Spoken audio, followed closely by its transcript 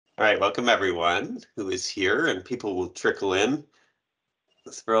All right, welcome everyone who is here, and people will trickle in.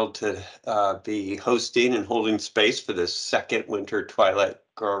 Thrilled to be hosting and holding space for this second Winter Twilight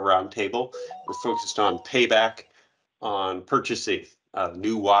Grower Roundtable. We're focused on payback, on purchasing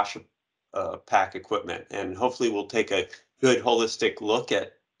new wash pack equipment, and hopefully we'll take a good holistic look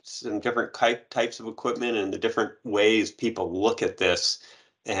at some different types of equipment and the different ways people look at this.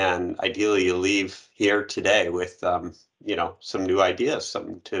 And ideally, you leave here today with some new ideas,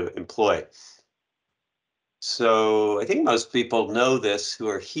 something to employ. So I think most people know this who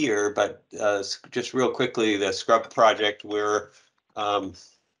are here, but just real quickly, the Scrub Project, we are a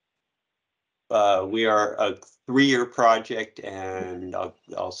 3-year project, and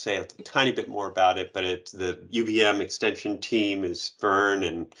I'll say a tiny bit more about it, but it's the UVM extension team is Vern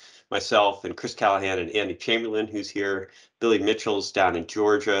and myself and Chris Callahan and Andy Chamberlain, who's here. Billy Mitchell's down in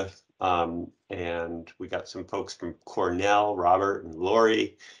Georgia, and we got some folks from Cornell, Robert and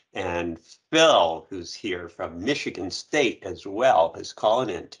Lori, and Phil, who's here from Michigan State as well, is calling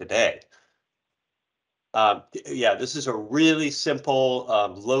in today. Yeah, this is a really simple,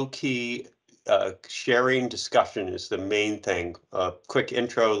 low-key sharing discussion is the main thing. Quick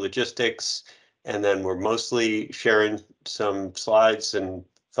intro, logistics, and then we're mostly sharing some slides and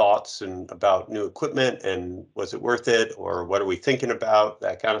thoughts and about new equipment and was it worth it or what are we thinking about,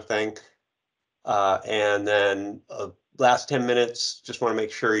 that kind of thing. And then last 10 minutes, just want to make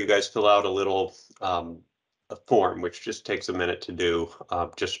sure you guys fill out a little a form, which just takes a minute to do,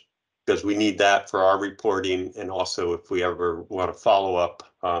 just because we need that for our reporting, and also if we ever want to follow up,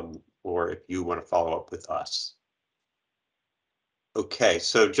 or if you want to follow up with us. Okay,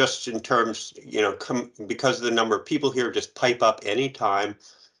 so just in terms, because of the number of people here, just pipe up anytime,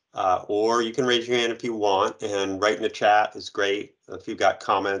 or you can raise your hand if you want, and write in the chat is great if you've got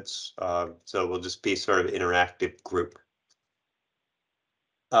comments. So we'll just be sort of an interactive group.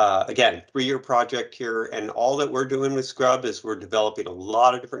 Again, 3-year project here, and all that we're doing with Scrub is we're developing a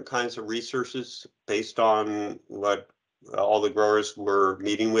lot of different kinds of resources based on what all the growers we're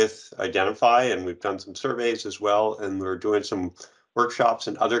meeting with identify, and we've done some surveys as well, and we're doing some workshops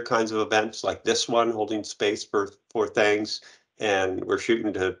and other kinds of events like this one, holding space for things, and we're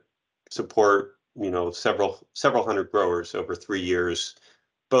shooting to support several hundred growers over 3 years,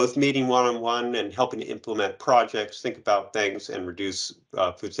 both meeting one-on-one and helping to implement projects, think about things, and reduce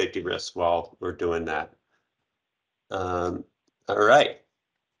food safety risks while we're doing that. All right.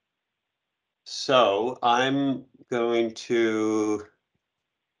 So I'm going to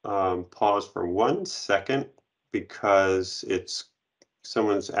pause for 1 second because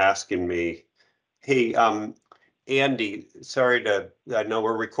someone's asking me, hey, Andy, sorry I know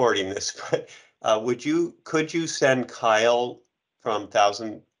we're recording this, but could you send Kyle from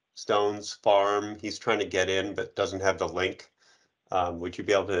Thousand Stones Farm? He's trying to get in, but doesn't have the link. Would you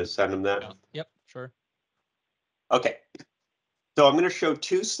be able to send him that? Yep, sure. Okay. So I'm going to show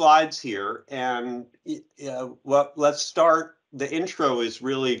 2 slides here, and let's start. The intro is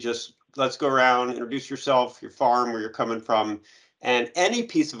really just, let's go around, introduce yourself, your farm, where you're coming from, and any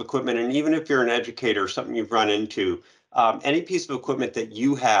piece of equipment, and even if you're an educator, something you've run into, any piece of equipment that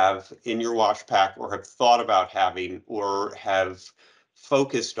you have in your wash pack or have thought about having or have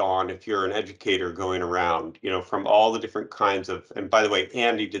focused on if you're an educator going around, from all the different kinds of, and by the way,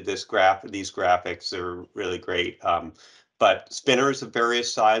 Andy did these graphics, they're really great. But spinners of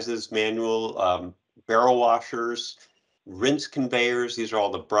various sizes, manual, barrel washers, rinse conveyors. These are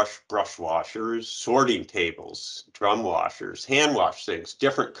all the brush washers, sorting tables, drum washers, hand wash sinks,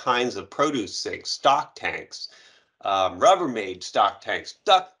 different kinds of produce sinks, stock tanks, Rubbermaid stock tanks,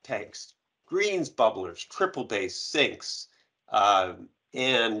 duct tanks, greens bubblers, triple base sinks,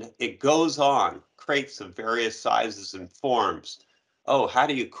 and it goes on. Crates of various sizes and forms. Oh, how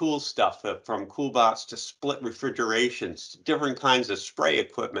do you cool stuff from CoolBots to split refrigerations to different kinds of spray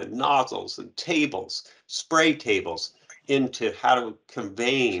equipment, nozzles and tables, spray tables, into how to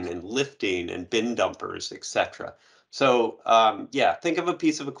conveying and lifting and bin dumpers, etc. So yeah, think of a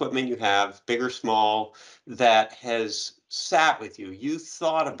piece of equipment you have, big or small, that has sat with you. You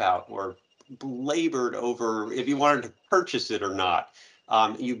thought about or labored over if you wanted to purchase it or not.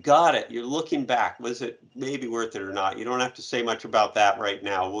 You got it. You're looking back. Was it maybe worth it or not? You don't have to say much about that right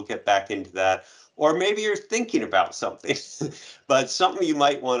now. We'll get back into that. Or maybe you're thinking about something, but something you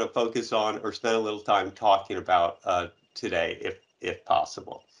might want to focus on or spend a little time talking about today, if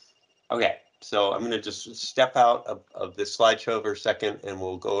possible. Okay, so I'm going to just step out of this slideshow for a second, and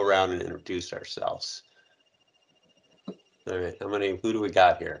we'll go around and introduce ourselves. All right, who do we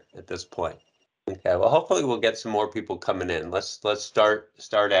got here at this point? Okay, well, hopefully we'll get some more people coming in. Let's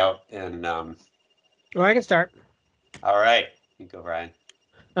start out and Well, I can start. all right, you go, Ryan.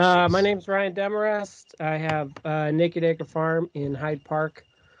 My name's Ryan Demarest. I have a Naked Acre Farm in Hyde Park.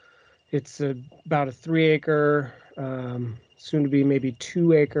 It's about a 3 acre, soon to be maybe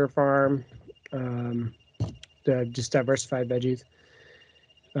 2 acre farm. Um, just diversified veggies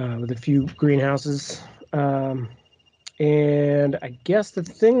with a few greenhouses. Um, and I guess the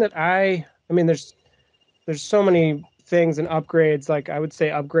thing that I mean, there's so many things and upgrades. Like I would say,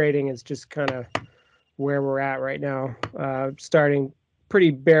 upgrading is just kind of where we're at right now. Starting pretty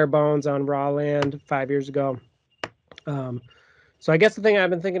bare bones on raw land 5 years ago. Um, so I guess the thing I've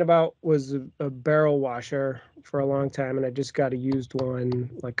been thinking about was a barrel washer for a long time, and I just got a used one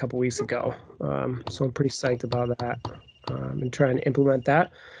like a couple weeks ago. So I'm pretty psyched about that, and trying to implement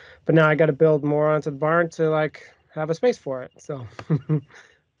that. But now I got to build more onto the barn to like have a space for it. So,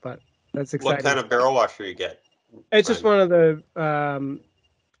 but that's What exciting. kind of barrel washer you get, It's just Ryan? one of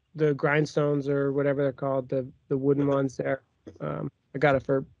the grindstones or whatever they're called, the wooden Uh-huh. ones there. I got it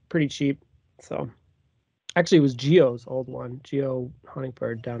for pretty cheap. So actually, it was Geo's old one, Geo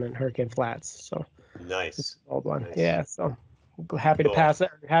Huntingbird down in Hurricane Flats. So it's Nice, an old one. nice, Yeah. So happy to cool, pass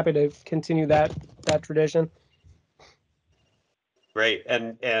that. Happy to continue that tradition. great.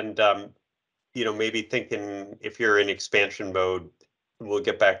 And maybe thinking if you're in expansion mode, we'll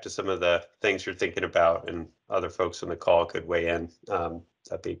get back to some of the things you're thinking about, and other folks on the call could weigh in.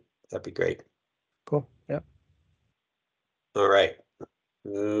 That'd be that'd be great. Cool. Yeah. All right.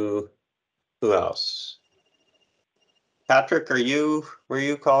 Who else? Patrick, where are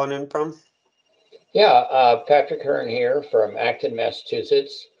you calling in from? Yeah, Patrick Hearn here from Acton,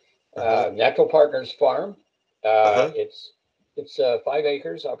 Massachusetts. Uh-huh. Natural Partners Farm. Uh-huh. It's 5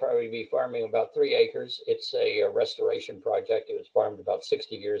 acres. I'll probably be farming about 3 acres. It's a restoration project. It was farmed about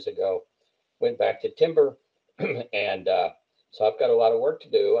 60 years ago. Went back to timber, and so I've got a lot of work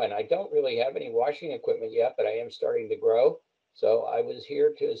to do. And I don't really have any washing equipment yet, but I am starting to grow. So I was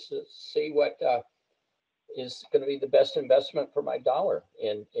here to see what is going to be the best investment for my dollar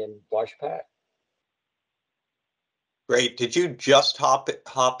in wash pack. Great. Did you just hop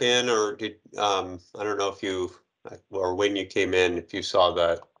in, or did I don't know if you or when you came in, if you saw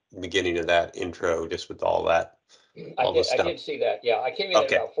the beginning of that intro just with all that, I all the did. I stuff. did see that. Yeah, I came in at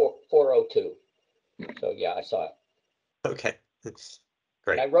Okay. about 4:02. So yeah, I saw it, Okay. That's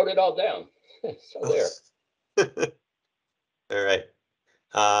and great. I wrote it all down. So there. All right.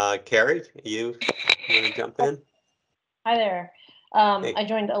 Carrie, you want to jump in? Hi there. Hey. I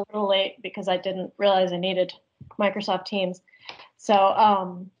joined a little late because I didn't realize I needed Microsoft Teams. So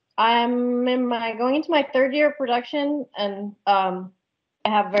I'm going into my third year of production, and I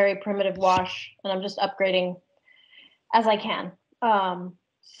have very primitive wash, and I'm just upgrading as I can.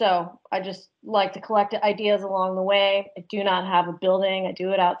 So I just like to collect ideas along the way. I do not have a building. I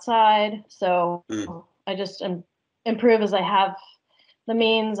do it outside. So Mm, I just improve as I have the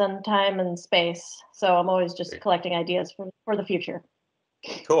means and time and space. So I'm always just great. collecting ideas for the future.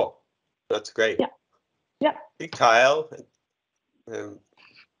 Cool. That's great. Yeah. Yeah. Hey, Kyle. Um,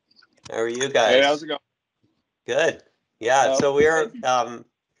 how are you Hey, how's guys? it going? Good. Yeah. So Good.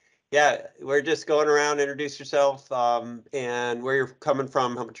 we're just going around, introduce yourself, and where you're coming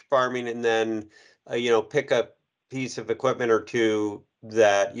from, how much you're farming, and then, pick a piece of equipment or two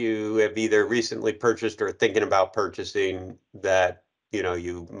that you have either recently purchased or thinking about purchasing that,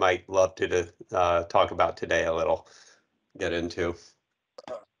 you might love to talk about today a little, get into.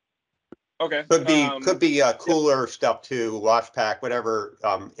 Okay. Could be Yep. cooler stuff too, wash pack, whatever,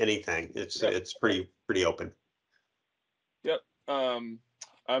 anything. Yep. It's pretty open. Yep.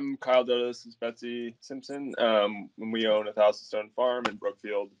 I'm Kyle Dodo. This is Betsy Simpson. And we own 1,000 Stone Farm in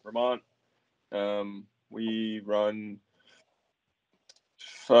Brookfield, Vermont. We run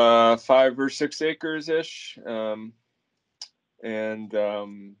 5 or 6 acres ish, and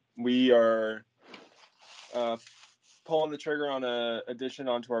we are pulling the trigger on a addition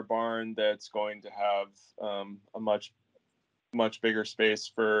onto our barn that's going to have a much bigger space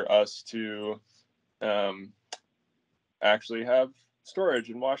for us to actually have storage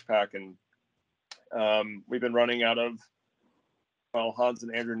and wash pack. And we've been running out of, well, Hans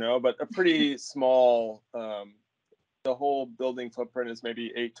and Andrew know, but a pretty small, the whole building footprint is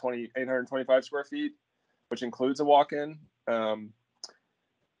maybe 825 square feet, which includes a walk-in. In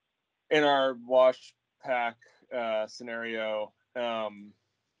our wash pack scenario,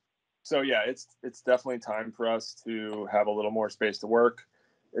 so yeah, it's definitely time for us to have a little more space to work.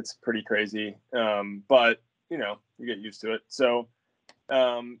 It's pretty crazy, but you get used to it. So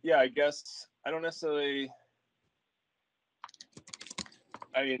yeah, I guess I don't necessarily.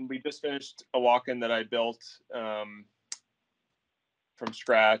 I mean, we just finished a walk-in that I built from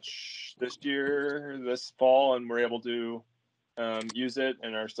scratch this fall, and we're able to use it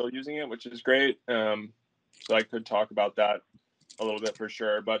and are still using it, which is great. So I could talk about that a little bit for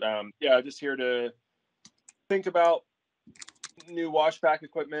sure. But yeah, just here to think about new wash pack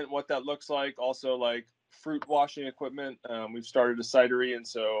equipment, what that looks like. Also, like fruit washing equipment. We've started a cidery, and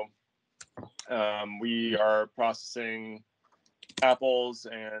so we are processing apples,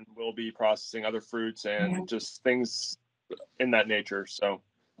 and we'll be processing other fruits and just things in that nature. So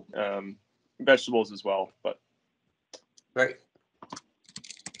vegetables as well. But Right.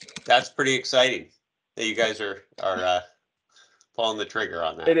 That's pretty exciting that you guys are pulling the trigger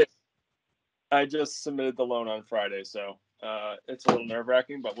on that. it is. I just submitted the loan on Friday, so it's a little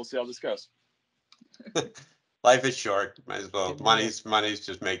nerve-wracking, but we'll see how this goes. Life is short. Might as well. Yeah. Money's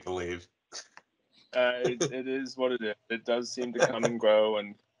just make believe. It is what it is. It does seem to come and grow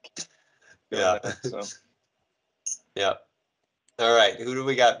and Yeah. so Yeah. All right. Who do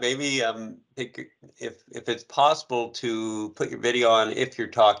we got? Maybe pick, if it's possible to put your video on if you're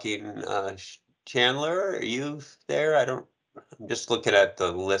talking. Chandler, are you there? I'm just looking at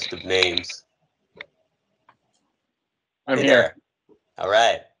the list of names. I'm Hey here. there. All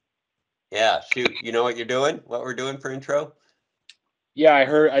right. Yeah. Shoot. You know what you're doing? What we're doing for intro? Yeah, I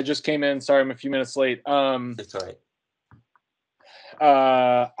heard. I just came in. Sorry, I'm a few minutes late. It's all right.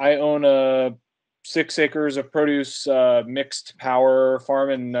 I own a 6 acres of produce mixed power farm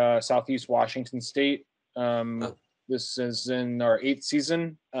in Southeast Washington State. Oh. This is in our 8th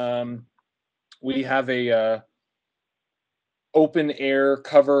season. We have a open air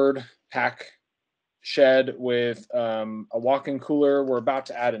covered pack shed with a walk-in cooler. We're about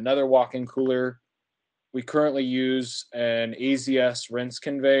to add another walk-in cooler. We currently use an AZS rinse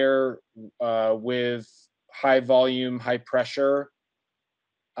conveyor with high volume, high pressure.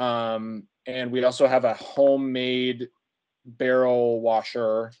 And we also have a homemade barrel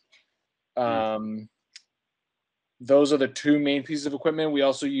washer. Those are the 2 main pieces of equipment. We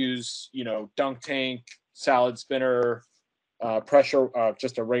also use, dunk tank, salad spinner, pressure,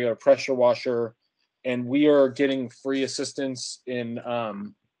 just a regular pressure washer. And we are getting free assistance in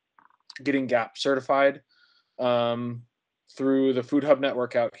getting GAP certified through the Food Hub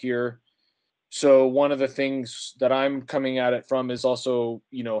network out here. So one of the things that I'm coming at it from is also,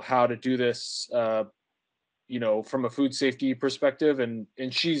 how to do this, from a food safety perspective. And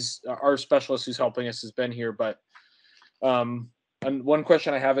she's our specialist who's helping us has been here. But and one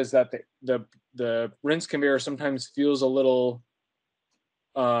question I have is that the rinse conveyor sometimes feels a little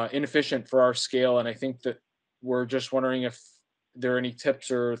inefficient for our scale. And I think that we're just wondering if there are any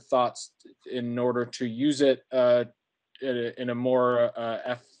tips or thoughts in order to use it in a more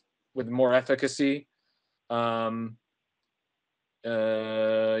with more efficacy. Yeah,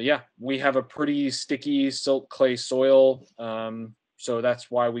 we have a pretty sticky silt clay soil. So that's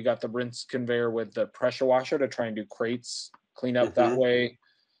why we got the rinse conveyor with the pressure washer to try and do crates, clean up that way.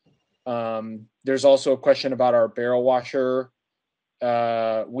 There's also a question about our barrel washer.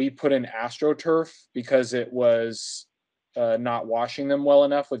 We put in AstroTurf because it was not washing them well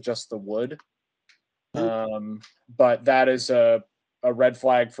enough with just the wood. But that is a red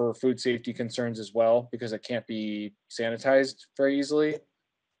flag for food safety concerns as well, because it can't be sanitized very easily.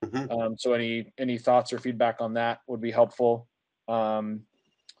 So any thoughts or feedback on that would be helpful. Yeah,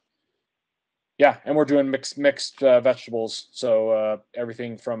 and we're doing mixed vegetables. So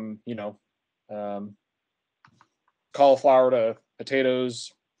everything from, cauliflower to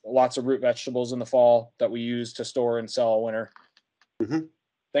potatoes, lots of root vegetables in the fall that we use to store and sell all winter.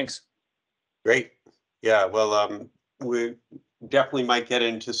 Thanks. Great. Yeah, well, we definitely might get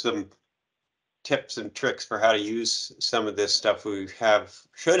into some tips and tricks for how to use some of this stuff. We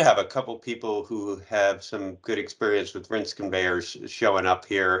should have a couple people who have some good experience with rinse conveyors showing up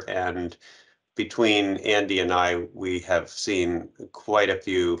here, and between Andy and I, we have seen quite a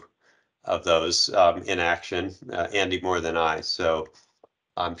few of those in action. Andy more than I, so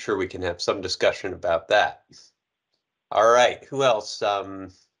I'm sure we can have some discussion about that. All right, who else?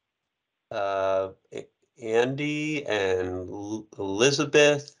 Andy and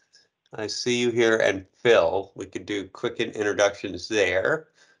Elizabeth, I see you here, and Phil. We could do quick introductions there.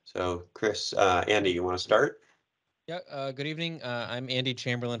 So Chris, Andy, you want to start? Yeah, good evening. I'm Andy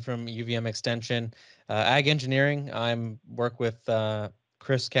Chamberlain from UVM Extension, Ag Engineering. Work with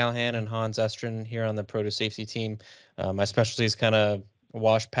Chris Callahan and Hans Estrin here on the produce safety team. My specialty is kind of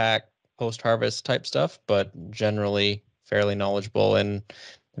wash pack, post-harvest type stuff, but generally fairly knowledgeable in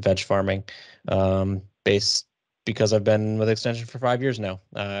veg farming. Based because I've been with Extension for 5 years now.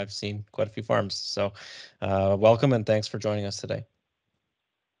 I've seen quite a few farms. So welcome and thanks for joining us today.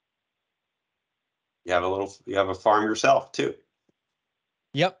 You have a farm yourself too.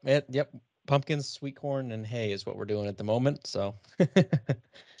 Yep. pumpkins, sweet corn, and hay is what we're doing at the moment. So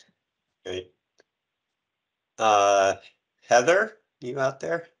Great. Heather, you out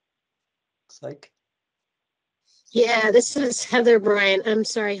there? Looks like. Yeah, this is Heather Bryan. I'm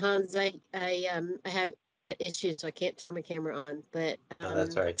sorry, Hans. I have issues, so I can't turn my camera on. But Oh,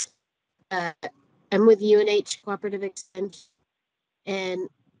 that's right. I'm with UNH Cooperative Extension, and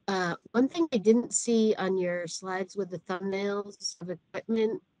one thing I didn't see on your slides with the thumbnails of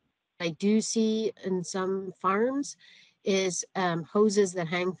equipment, I do see in some farms, is hoses that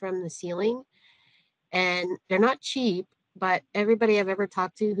hang from the ceiling, and they're not cheap. But everybody I've ever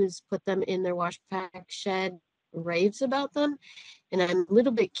talked to who's put them in their wash pack shed raves about them. And I'm a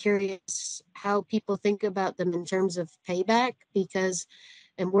little bit curious how people think about them in terms of payback, because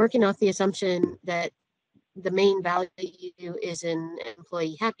I'm working off the assumption that the main value is in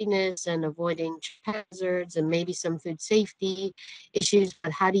employee happiness and avoiding hazards and maybe some food safety issues.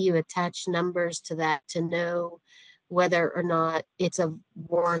 But how do you attach numbers to that to know whether or not it's a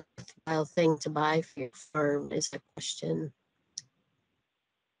worthwhile thing to buy for your farm is the question.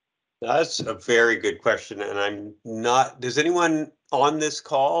 That's a very good question, and I'm not. Does anyone on this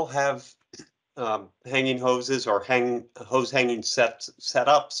call have hanging hoses or hose hanging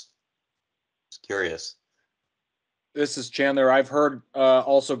setups? Just curious. This is Chandler. I've heard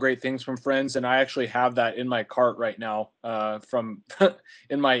also great things from friends, and I actually have that in my cart right now. From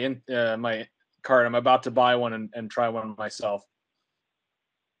in my cart, I'm about to buy one and try one myself.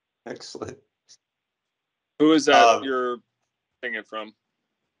 Excellent. Who is that you're getting it from?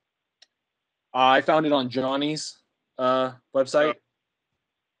 I found it on Johnny's website.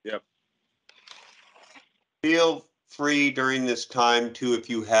 Yep. Feel free during this time too, if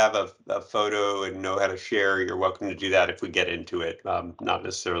you have a photo and know how to share, you're welcome to do that if we get into it. Not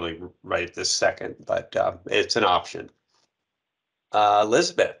necessarily right this second, but it's an option.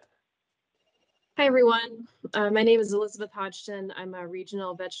 Elizabeth. Hi, everyone. My name is Elizabeth Hodgson. I'm a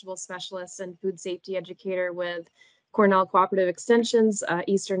regional vegetable specialist and food safety educator with Cornell Cooperative Extension's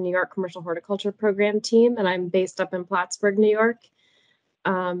Eastern New York Commercial Horticulture Program team, and I'm based up in Plattsburgh, New York.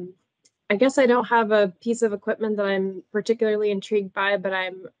 I guess I don't have a piece of equipment that I'm particularly intrigued by, but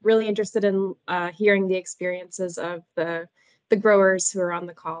I'm really interested in hearing the experiences of the growers who are on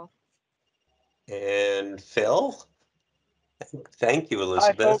the call. And Phil. Thank you,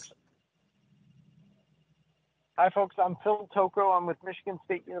 Elizabeth. Hi, folks. I'm Phil Toko. I'm with Michigan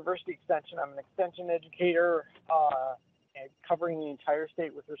State University Extension. I'm an extension educator covering the entire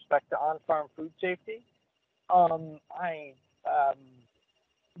state with respect to on-farm food safety. I'm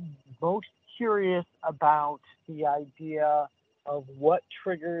most curious about the idea of what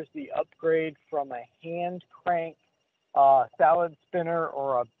triggers the upgrade from a hand crank salad spinner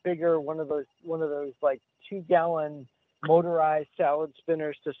or a bigger one of those like 2-gallon motorized salad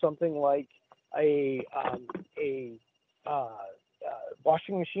spinners to something like a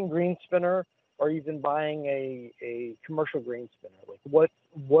washing machine green spinner, or even buying a commercial green spinner. Like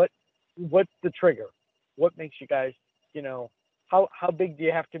what's the trigger? What makes you guys, how big do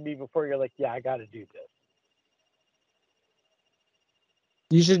you have to be before you're like, yeah, I got to do this?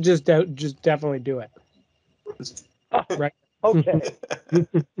 You should just definitely do it. Right. Okay.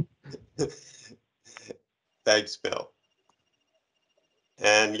 Thanks, Bill.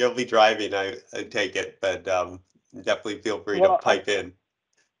 And you'll be driving, I take it, but definitely feel free to pipe in.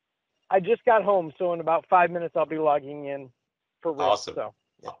 I just got home, so in about 5 minutes I'll be logging in for real. Awesome. So.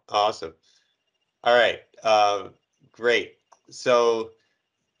 Awesome. All right. Great. So,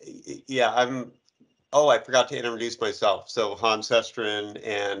 yeah, I forgot to introduce myself. So Hans Estrin,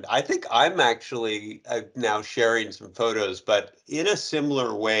 and I think I'm actually now sharing some photos, but in a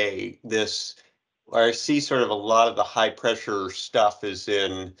similar way, where I see sort of a lot of the high pressure stuff is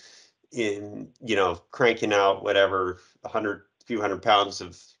in cranking out whatever, few hundred pounds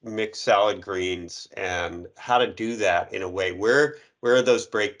of mixed salad greens, and how to do that in a way. Where are those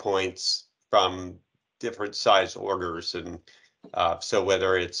break points from different size orders? And so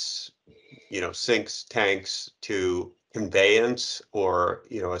whether it's, sinks, tanks to conveyance, or,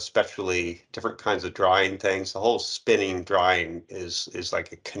 especially different kinds of drying things, the whole spinning drying is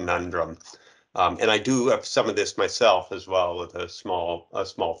like a conundrum. And I do have some of this myself as well with a small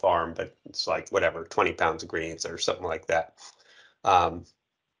farm, but it's like whatever, 20 pounds of greens or something like that.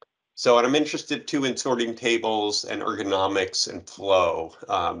 So, and I'm interested too in sorting tables and ergonomics and flow.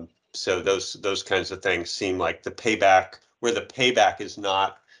 So those kinds of things seem like the payback is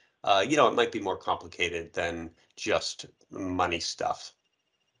not, it might be more complicated than just money stuff.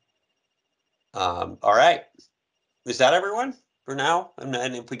 All right. Is that everyone for now? And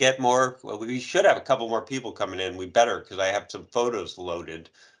if we get more, well, we should have a couple more people coming in. We better, because I have some photos loaded.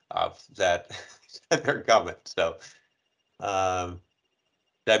 that that are coming. So, did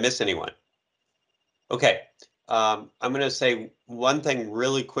I miss anyone? Okay. I'm going to say one thing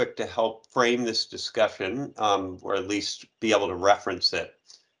really quick to help frame this discussion, or at least be able to reference it.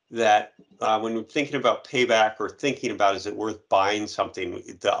 That when we're thinking about payback or thinking about is it worth buying something,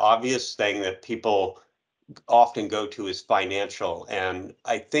 the obvious thing that people often go to is financial. And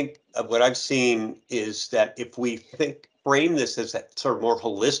I think what I've seen is that if we frame this as that sort of more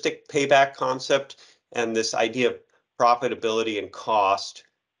holistic payback concept and this idea of profitability and cost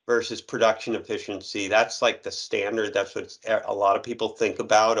versus production efficiency, that's like the standard. That's what a lot of people think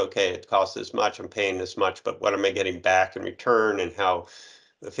about. Okay, it costs this much, I'm paying this much, but what am I getting back in return, and how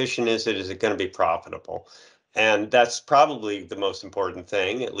efficient is it? Is it going to be profitable? And that's probably the most important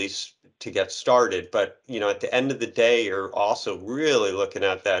thing, at least to get started. But, you know, at the end of the day, you're also really looking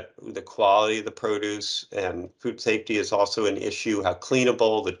at that, the quality of the produce, and food safety is also an issue, how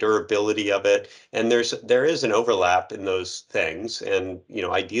cleanable, the durability of it. And there is an overlap in those things. And, you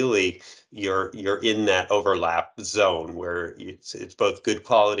know, ideally you're in that overlap zone where it's both good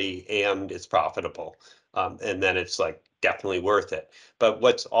quality and it's profitable. And then it's like definitely worth it. But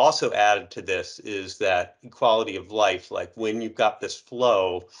what's also added to this is that quality of life, like when you've got this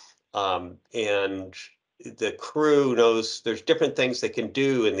flow, and the crew knows there's different things they can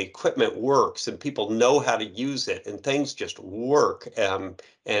do, and the equipment works, and people know how to use it, and things just work. And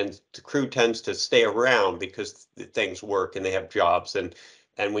the crew tends to stay around because things work and they have jobs. And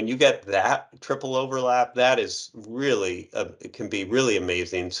when you get that triple overlap, that is really, it can be really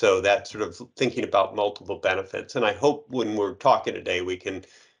amazing. So that sort of thinking about multiple benefits. And I hope when we're talking today, we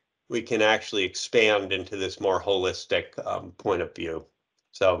can actually expand into this more holistic point of view.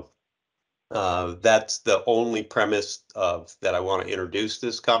 So that's the only premise of that I want to introduce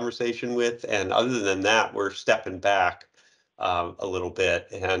this conversation with. And other than that, we're stepping back a little bit,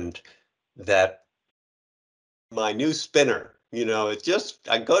 and that my new spinner, you know, it's just,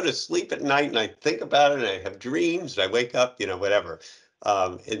 I go to sleep at night and I think about it and I have dreams and I wake up, you know, whatever.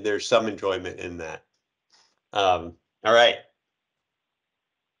 And there's some enjoyment in that. All right.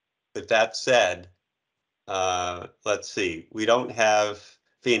 With that said, let's see, we don't have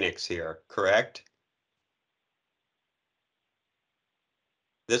Phoenix here, correct?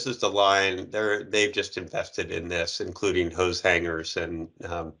 This is the line. They've just invested in this, including hose hangers, and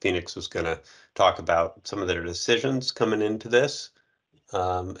Phoenix was going to talk about some of their decisions coming into this.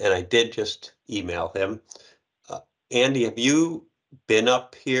 And I did just email him. Andy, have you been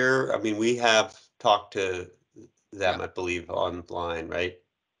up here? I mean, we have talked to them, Yeah. I believe, online, right?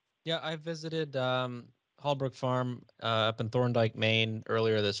 Yeah, I visited Hallbrook Farm up in Thorndike, Maine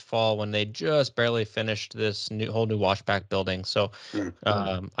earlier this fall when they just barely finished this whole new washback building. So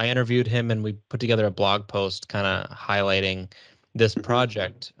I interviewed him and we put together a blog post kind of highlighting this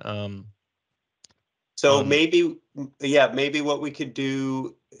project. So maybe, yeah, maybe what we could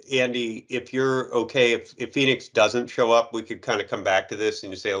do, Andy, if you're okay, if Phoenix doesn't show up, we could kind of come back to this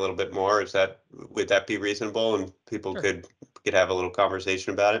and you say a little bit more. Would that be reasonable, and people Sure. could have a little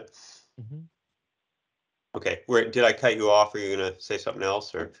conversation about it? Mhm. Okay, did I cut you off? Are you gonna say something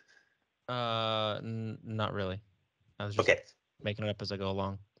else, or? Not really. I was just Okay. making it up as I go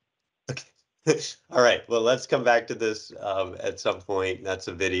along. All right, well, let's come back to this at some point. That's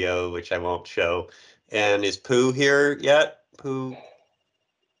a video, which I won't show. And is Pooh here yet? Pooh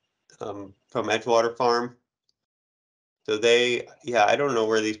from Edgewater Farm? So yeah, I don't know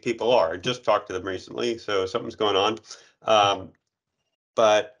where these people are. I just talked to them recently, so something's going on.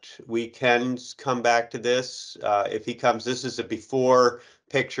 But we can come back to this if he comes. This is a before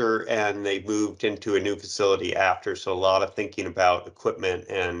picture, and they moved into a new facility after. So a lot of thinking about equipment,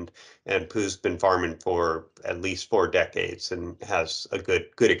 and Pooh's been farming for at least 4 decades and has a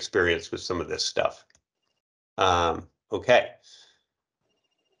good experience with some of this stuff. Okay.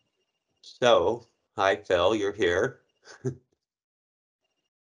 So, hi Phil, you're here.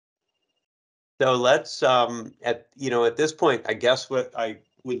 So let's at this point, I guess what I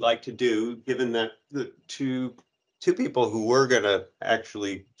would like to do, given that the two people who were going to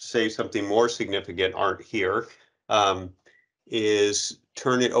actually say something more significant aren't here, is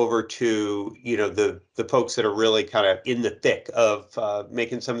turn it over to the folks that are really kind of in the thick of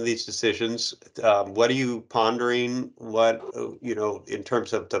making some of these decisions. What are you pondering? What in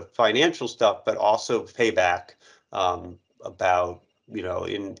terms of the financial stuff, but also payback, about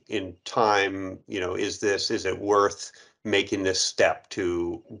in time, is it worth making this step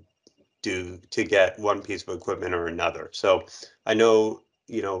to get one piece of equipment or another? So I know,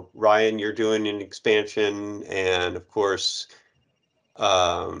 Ryan, you're doing an expansion, and of course,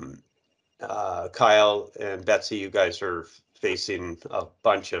 Kyle and Betsy, you guys are facing a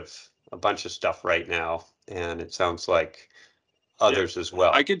bunch of stuff right now, and it sounds like others as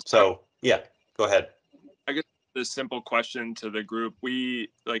well. So yeah, go ahead. I guess the simple question to the group,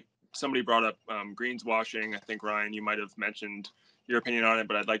 somebody brought up greens washing. I think Ryan, you might have mentioned your opinion on it,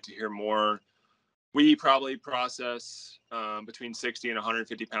 but I'd like to hear more. We probably process between 60 and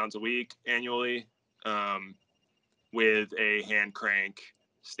 150 pounds a week annually with a hand crank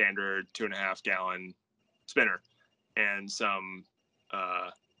standard 2.5 gallon spinner and some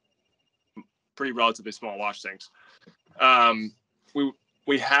pretty relatively small wash sinks.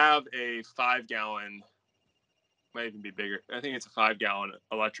 We have a 5 gallon, might even be bigger. I think it's a 5 gallon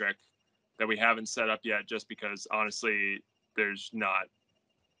electric that we haven't set up yet, just because honestly, there's not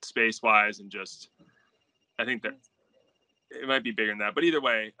space wise, and just, I think that it might be bigger than that. But either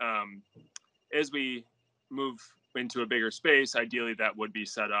way, as we move into a bigger space, ideally that would be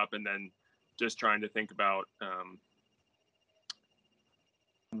set up, and then just trying to think about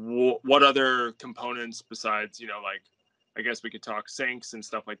what other components besides, like, I guess we could talk sinks and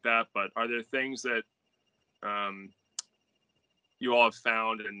stuff like that, but are there things that you all have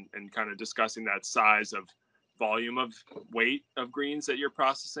found and kind of discussing that size of volume of weight of greens that you're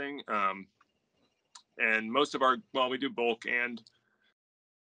processing? And most of we do bulk and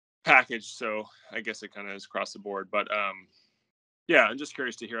package, so I guess it kind of is across the board. But yeah, I'm just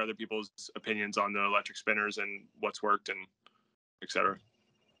curious to hear other people's opinions on the electric spinners and what's worked and et cetera.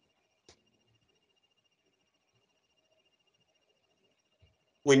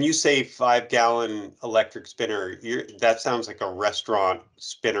 When you say 5 gallon electric spinner, that sounds like a restaurant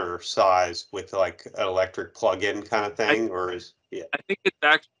spinner size with like an electric plug-in kind of thing, I think it's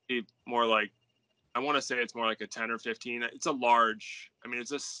actually more like, I want to say it's more like a 10 or 15. It's a large, I mean,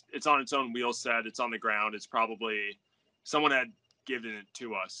 it's on its own wheel set. It's on the ground. It's probably, someone had given it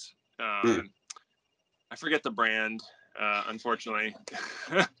to us. I forget the brand, unfortunately.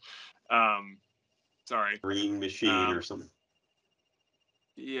 Sorry. Green Machine or something.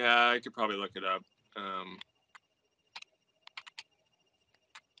 Yeah, I could probably look it up.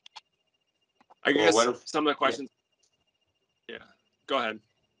 I guess some of the questions. Yeah, go ahead.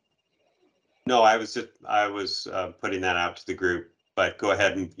 No, I was putting that out to the group, but go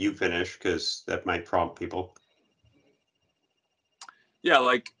ahead and you finish, because that might prompt people. Yeah,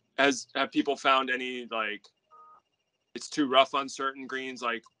 like, have people found any, like, it's too rough on certain greens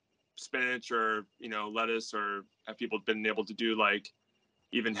like spinach or lettuce, or have people been able to do like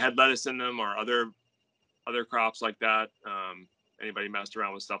even head lettuce in them, or other crops like that? Anybody messed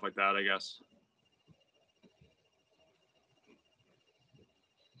around with stuff like that, I guess?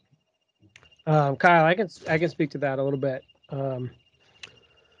 Kyle, I can speak to that a little bit.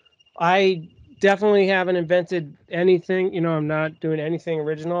 I definitely haven't invented anything. I'm not doing anything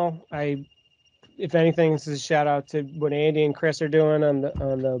original. If anything, this is a shout out to what Andy and Chris are doing on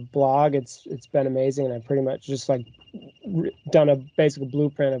the blog. It's been amazing, and I pretty much just like done a basic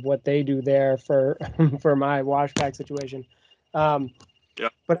blueprint of what they do there for for my wash pack situation. Yeah.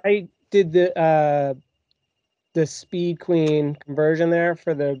 But I did the Speed Queen conversion there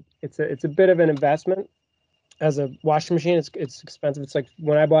for it's a bit of an investment as a washing machine. It's expensive. It's like,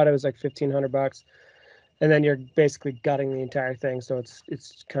 when I bought it was like $1,500, and then you're basically gutting the entire thing. So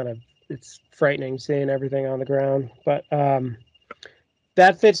it's frightening seeing everything on the ground. But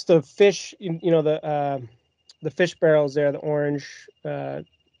that fits the fish, the fish barrels there, the orange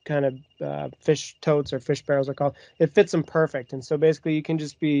kind of fish totes, or fish barrels are called. It fits them perfect. And so basically you can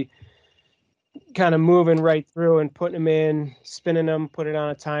just be kind of moving right through and putting them in, spinning them, put it on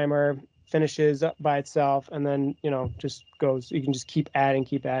a timer, finishes up by itself, and then just goes. You can just keep adding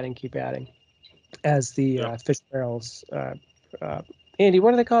as the fish barrels. Andy,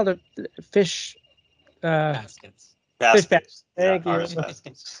 what are they called? The fish Baskets. Fish Baskets. Thank you.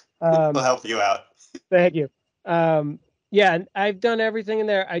 Baskets. We'll help you out. Thank you. Yeah, and I've done everything in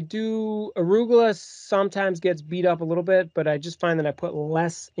there. I do arugula sometimes gets beat up a little bit, but I just find that I put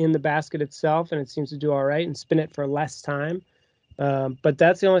less in the basket itself, and it seems to do all right, and spin it for less time. But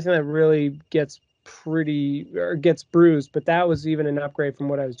that's the only thing that really gets bruised. But that was even an upgrade from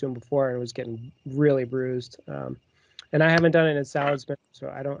what I was doing before, and it was getting really bruised. And I haven't done it in salad spinner, so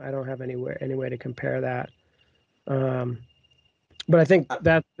I don't have any way to compare that. But I think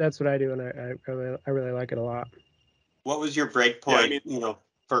that's what I do, and I really like it a lot. What was your break point,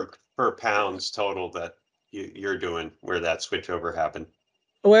 per pounds total that you're doing where that switchover happened?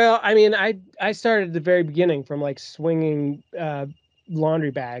 Well, I mean, I started at the very beginning from like swinging laundry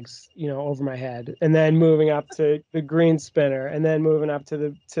bags, over my head, and then moving up to the green spinner, and then moving up to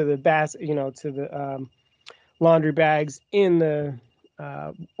the basket, to the laundry bags in the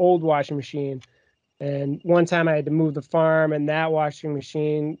old washing machine. And one time I had to move the farm, and that washing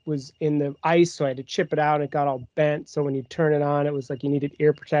machine was in the ice, so I had to chip it out, and it got all bent. So when you turn it on, it was like you needed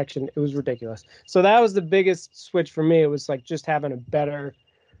ear protection. It was ridiculous. So that was the biggest switch for me. It was like just having a better,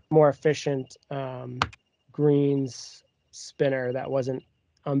 more efficient greens spinner that wasn't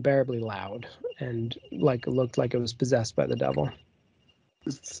unbearably loud and like looked like it was possessed by the devil.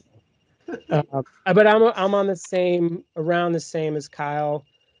 But I'm on the same, around the same as Kyle,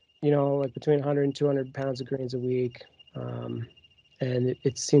 you know, like between 100 and 200 pounds of greens a week. And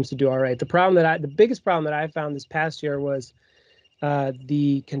it seems to do all right. The biggest problem that I found this past year was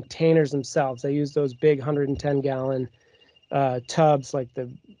the containers themselves. I use those big 110 gallon tubs, like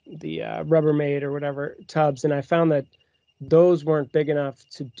the Rubbermaid or whatever tubs, and I found that those weren't big enough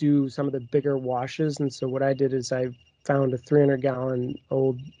to do some of the bigger washes. And so what I did is I found a 300 gallon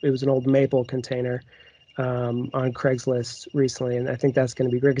it was an old maple container on Craigslist recently, and I think that's going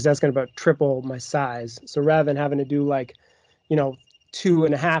to be great because that's going to about triple my size. So rather than having to do like, you know,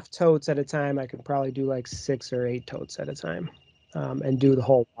 2.5 totes at a time, I could probably do like 6 or 8 totes at a time, and do the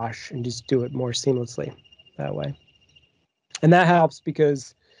whole wash and just do it more seamlessly that way. And that helps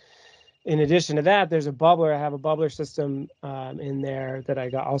because in addition to that, there's a bubbler. I have a bubbler system in there that I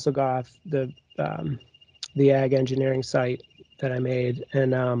also got off the ag engineering site that I made,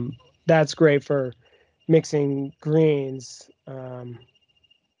 and that's great for mixing greens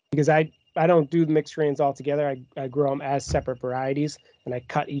because I don't do the mixed greens all together. I grow them as separate varieties, and I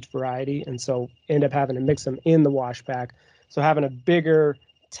cut each variety, and so end up having to mix them in the wash pack. So having a bigger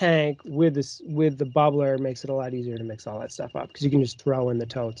tank with the bubbler makes it a lot easier to mix all that stuff up because you can just throw in the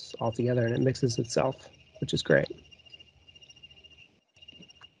totes all together and it mixes itself, which is great.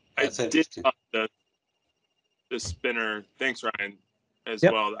 That's I did interesting. the spinner. Thanks, Ryan, as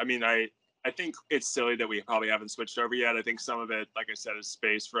Yep. well. I mean, I think it's silly that we probably haven't switched over yet. I think some of it, like I said, is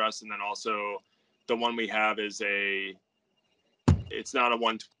space for us, and then also the one we have it's not a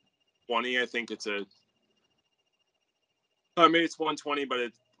 120. I think it's maybe it's 120,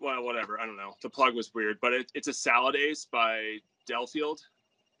 but well, whatever. I don't know. The plug was weird, but it's a Salad Ace by Delfield.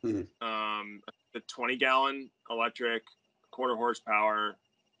 Mm-hmm. The 20 gallon electric, 1/4 horsepower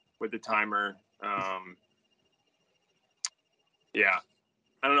with the timer. Yeah,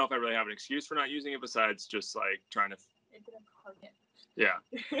 I don't know if I really have an excuse for not using it besides just like trying to, yeah,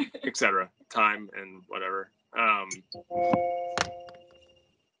 etc. Time and whatever.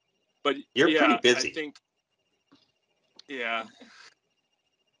 But You're pretty busy. I think, yeah,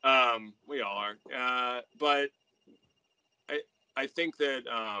 we all are. But I think that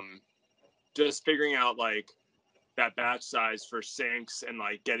just figuring out like that batch size for sinks and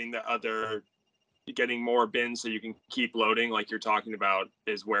like getting more bins so you can keep loading like you're talking about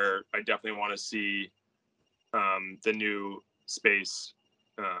is where I definitely want to see the new space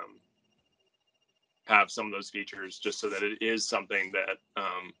have some of those features, just so that it is something that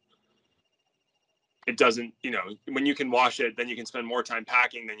it doesn't, you know, when you can wash it, then you can spend more time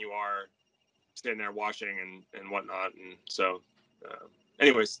packing than you are sitting there washing and whatnot. And so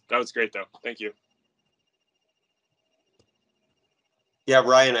anyways, that was great though. Thank you. Yeah,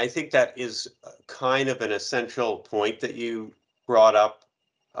 Ryan, I think that is kind of an essential point that you brought up,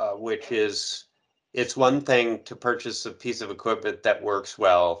 which is it's one thing to purchase a piece of equipment that works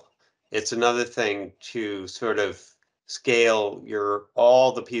well. It's another thing to sort of scale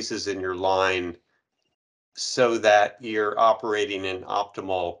all the pieces in your line so that you're operating in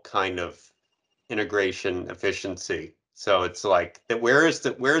optimal kind of integration efficiency. So it's like where's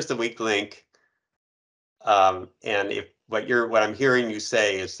the weak link? And what I'm hearing you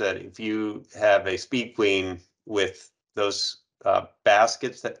say is that if you have a Speed Queen with those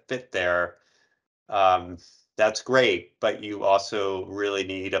baskets that fit there, that's great, but you also really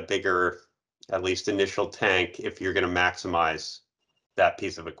need a bigger, at least initial tank if you're going to maximize that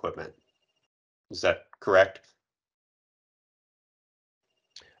piece of equipment. Is that correct?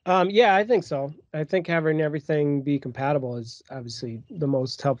 Yeah, I think so. I think having everything be compatible is obviously the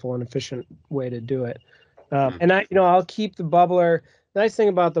most helpful and efficient way to do it. And I'll keep the bubbler. The nice thing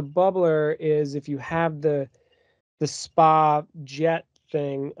about the bubbler is if you have the spa jet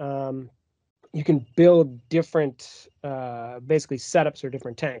thing, you can build different basically setups or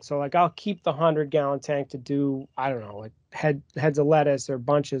different tanks. So like I'll keep the 100-gallon tank to do, I don't know, like heads of lettuce or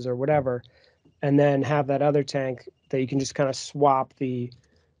bunches or whatever, and then have that other tank that you can just kind of swap the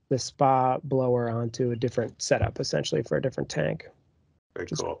spa blower onto a different setup essentially for a different tank. Very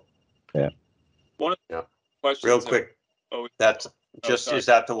cool. Yeah. One of the questions real quick. That's just, is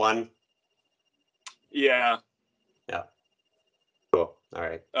that the one? Yeah. Yeah. Cool. All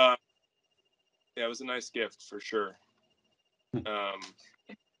right. Yeah, it was a nice gift for sure. A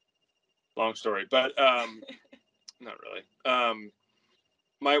long story, but not really.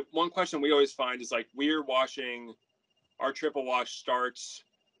 My one question we always find is like we're washing, our triple wash starts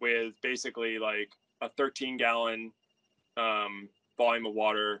with basically like a 13-gallon volume of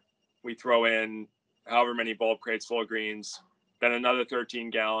water. We throw in however many bulb crates full of greens, then another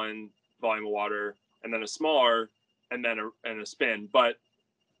 13-gallon volume of water, and then a smaller, and then a spin. But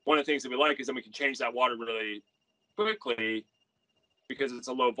one of the things that we like is that we can change that water really quickly because it's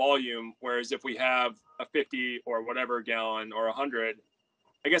a low volume. Whereas if we have a 50 or whatever gallon or 100,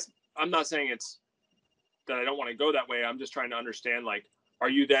 I guess I'm not saying it's that I don't want to go that way. I'm just trying to understand, like, are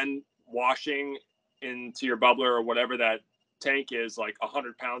you then washing into your bubbler or whatever that tank is like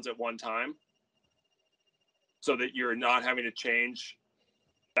 100 pounds at one time so that you're not having to change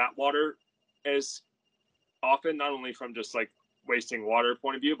that water as often, not only from just like wasting water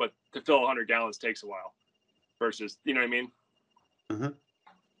point of view, but to fill 100 gallons takes a while versus, you know what I mean? Mm-hmm.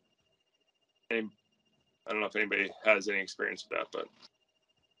 And I don't know if anybody has any experience with that, but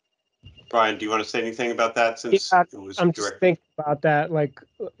Brian, do you want to say anything about that since Yeah, it was I'm direct? just thinking about that, like,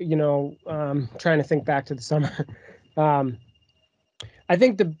 trying to think back to the summer. I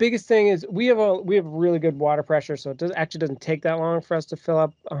think the biggest thing is we have really good water pressure, so it doesn't take that long for us to fill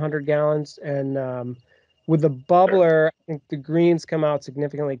up 100 gallons. And with the bubbler, I think the greens come out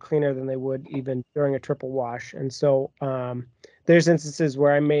significantly cleaner than they would even during a triple wash. And so there's instances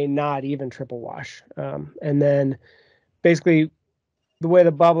where I may not even triple wash. And then basically the way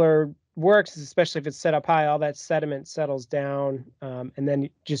the bubbler works is, especially if it's set up high, all that sediment settles down, and then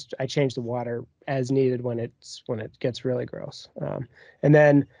I change the water as needed when it gets really gross, and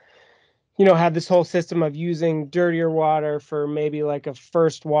then have this whole system of using dirtier water for maybe like a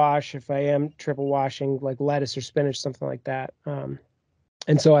first wash if I am triple washing like lettuce or spinach, something like that.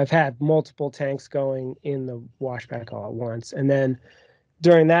 And so I've had multiple tanks going in the wash pack all at once, and then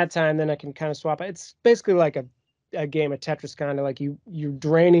during that time, then I can kind of swap. It's basically like a game of Tetris, kind of like you're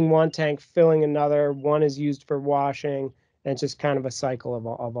draining one tank, filling another. One is used for washing, and it's just kind of a cycle of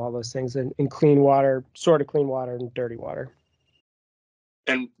all those things in clean water, sort of clean water and dirty water.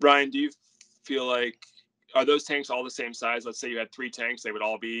 And Ryan, do you feel like, are those tanks all the same size? Let's say you had 3 tanks, they would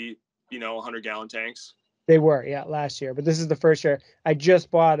all be, 100-gallon tanks? They were, yeah, last year, but this is the first year. I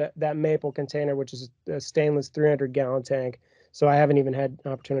just bought that maple container, which is a stainless 300-gallon tank, so I haven't even had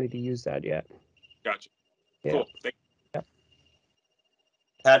an opportunity to use that yet. Gotcha. Yeah. Cool. Thank you. Yeah.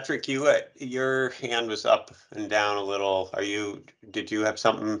 Patrick, your hand was up and down a little. Did you have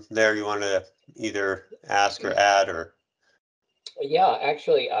something there you want to either ask or add or? Yeah,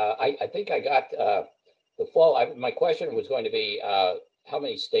 actually, I think I got the flow. My question was going to be how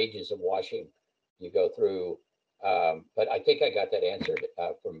many stages of washing you go through, but I think I got that answered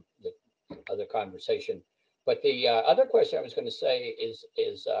from the other conversation. But the other question I was going to say is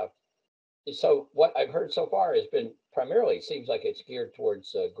so what I've heard so far has been primarily, seems like it's geared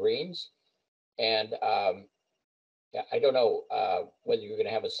towards greens, and I don't know whether you're going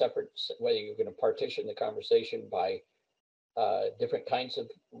to have whether you're going to partition the conversation by different kinds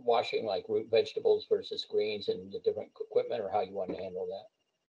of washing, like root vegetables versus greens and the different equipment, or how you want to handle that.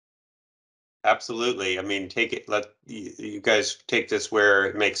 Absolutely. I mean, take it. Let you guys take this where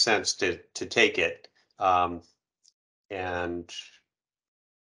it makes sense to take it, and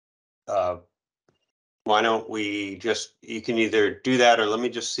why don't we you can either do that, or let me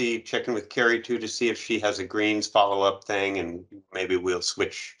just check in with Carrie too to see if she has a greens follow-up thing, and maybe we'll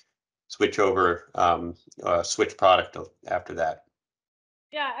switch over, switch product after that.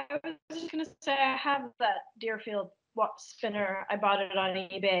 Yeah, I was just gonna say I have that Deerfield spinner. I bought it on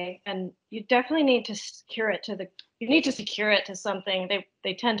eBay, and you definitely need to secure it to something.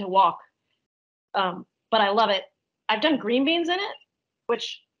 They tend to walk, but I love it. I've done green beans in it,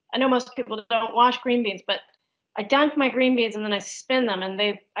 which I know most people don't wash green beans, but I dunk my green beans and then I spin them, and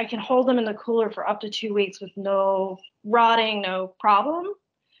I can hold them in the cooler for up to 2 weeks with no rotting, no problem,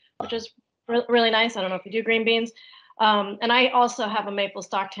 which is really nice. I don't know if you do green beans. And I also have a maple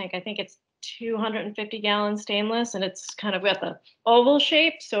stock tank. I think it's 250 gallon stainless, and it's kind of got the oval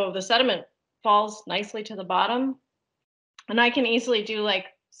shape, so the sediment falls nicely to the bottom. And I can easily do like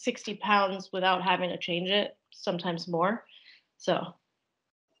 60 pounds without having to change it, sometimes more. So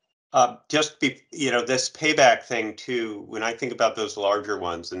this payback thing too, when I think about those larger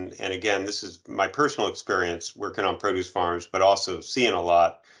ones, and again, this is my personal experience working on produce farms, but also seeing a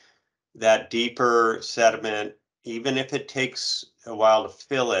lot, that deeper sediment, even if it takes a while to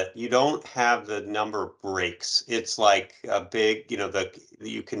fill it, you don't have the number of breaks. It's like a big,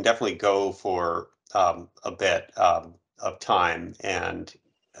 you can definitely go for a bit of time, and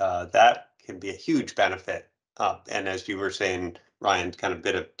that can be a huge benefit. And as you were saying, Ryan, kind of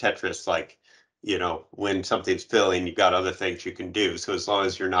bit of Tetris, like, you know, when something's filling, you've got other things you can do. So as long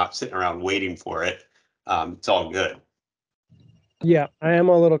as you're not sitting around waiting for it, it's all good. Yeah, I am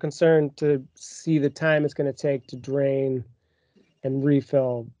a little concerned to see the time it's going to take to drain and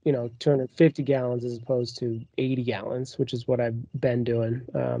refill, 250 gallons as opposed to 80 gallons, which is what I've been doing.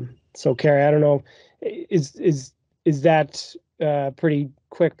 So Carrie, I don't know, is that a pretty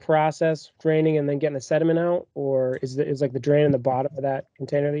quick process, draining and then getting the sediment out, or is like the drain in the bottom of that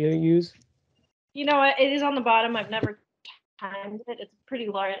container that you use? You know what? It is on the bottom. I've never timed it. It's pretty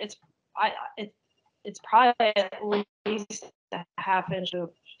large. It's probably at least a half inch to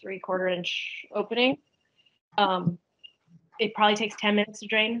 3/4 inch opening. It probably takes 10 minutes to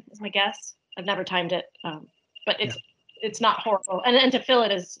drain, is my guess. I've never timed it, but it's not horrible. And then to fill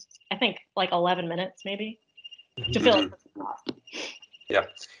it is, I think, like 11 minutes maybe to fill it. Yeah,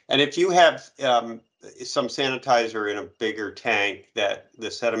 and if you have some sanitizer in a bigger tank that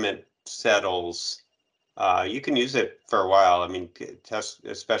the sediment settles, you can use it for a while. I mean, test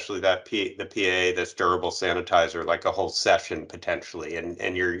especially the PA, that's durable sanitizer, like a whole session potentially, and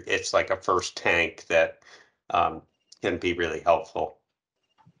it's like a first tank that can be really helpful.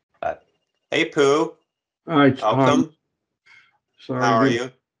 But hey, Pooh, Hi, welcome. sorry, How are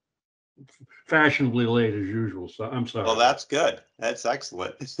you? Fashionably late as usual, so I'm sorry. Well, that's good. That's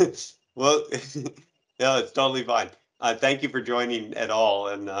excellent. Well, no, it's totally fine. Thank you for joining at all,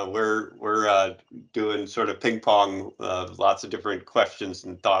 and we're doing sort of ping pong, lots of different questions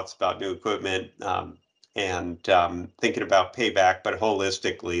and thoughts about new equipment, and thinking about payback, but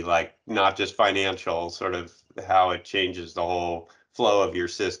holistically, like not just financial, sort of how it changes the whole flow of your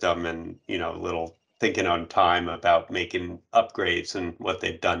system, and little thinking on time about making upgrades and what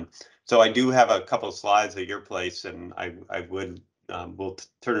they've done. So I do have a couple of slides at your place, and I would we'll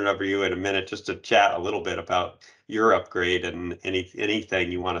turn it over to you in a minute just to chat a little bit about your upgrade and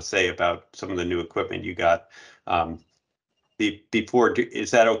anything you want to say about some of the new equipment you got. Before,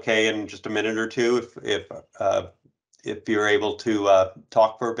 is that okay in just a minute or two if you're able to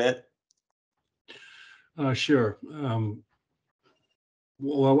talk for a bit? Sure.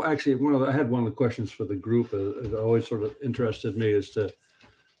 Well, actually, I had one of the questions for the group. It always sort of interested me is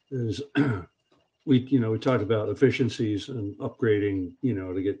we talked about efficiencies and upgrading,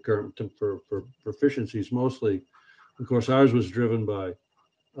 to get current for efficiencies mostly. Of course, ours was driven by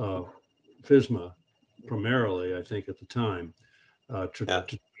FSMA primarily, I think, at the time,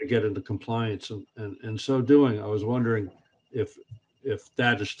 to get into compliance. And so doing, I was wondering if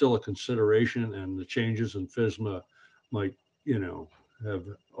that is still a consideration, and the changes in FSMA might, have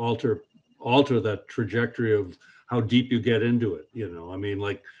alter that trajectory of how deep you get into it. I mean,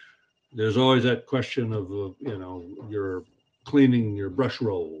 like, there's always that question of, you're cleaning your brush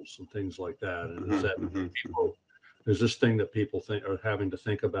rolls and things like that. And is this thing that people are having to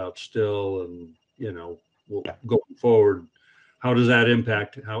think about still? And, going forward, how does that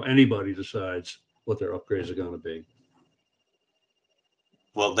impact how anybody decides what their upgrades are going to be?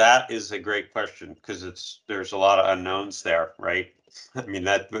 Well, that is a great question, because there's a lot of unknowns there, right? I mean,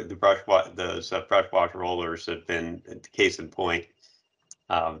 those brush wash rollers have been the case in point.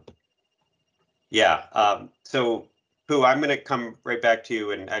 So Pooh, I'm going to come right back to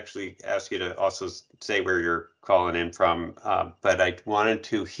you and actually ask you to also say where you're calling in from. But I wanted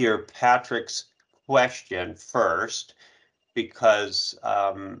to hear Patrick's question first, because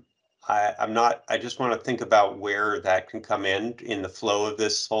I just want to think about where that can come in the flow of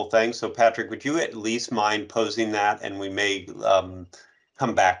this whole thing. So Patrick, would you at least mind posing that, and we may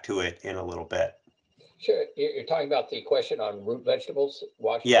come back to it in a little bit. Sure. You're talking about the question on root vegetables,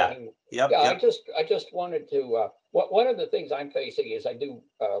 washing. Yeah. Yep. I just wanted to, one of the things I'm facing is I do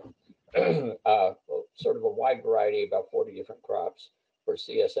sort of a wide variety, about 40 different crops for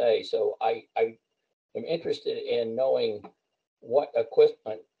CSA. So I am interested in knowing what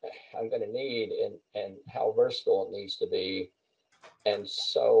equipment I'm going to need and how versatile it needs to be. And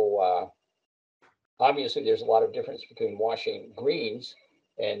so obviously there's a lot of difference between washing greens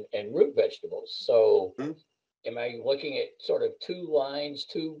and root vegetables. So am I looking at sort of two lines,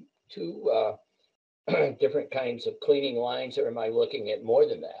 two different kinds of cleaning lines, or am I looking at more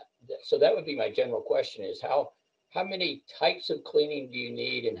than that? So that would be my general question, is how many types of cleaning do you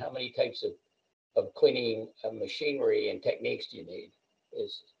need, and how many types of cleaning machinery and techniques do you need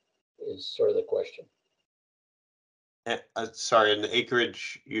is sort of the question. Sorry, in the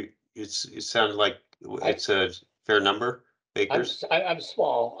acreage, it sounded like it's a fair number of acres. I'm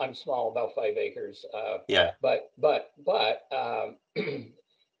small. I'm small, about 5 acres. Yeah. But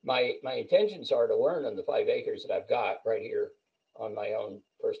my intentions are to learn on the 5 acres that I've got right here on my own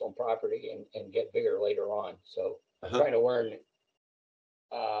personal property and get bigger later on. So I'm trying to learn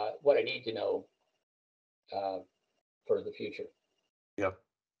what I need to know for the future. Yep.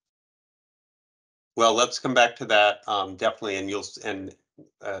 Well, let's come back to that, definitely, and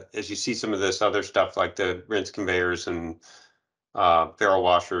as you see some of this other stuff like the rinse conveyors and barrel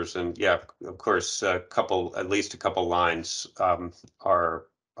washers, and yeah, of course, at least a couple lines are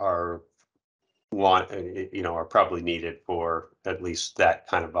probably needed for at least that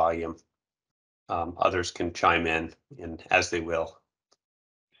kind of volume. Others can chime in as they will.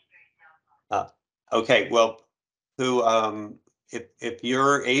 Okay, well, if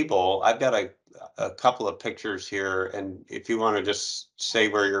you're able, I've got a couple of pictures here, and if you want to just say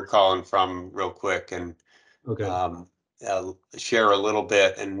where you're calling from real quick and Okay. Share a little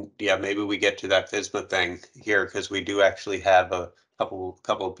bit, and yeah, maybe we get to that FSMA thing here because we do actually have a couple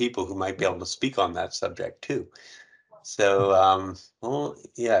of people who might be able to speak on that subject too. So, well,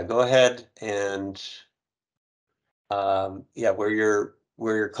 yeah, go ahead and yeah, where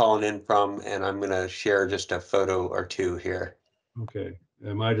you're calling in from, and I'm gonna share just a photo or two here. Okay.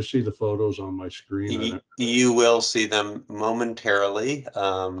 Am I to see the photos on my screen? You will see them momentarily.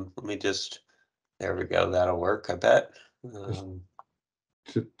 Let me there we go. That'll work, I bet.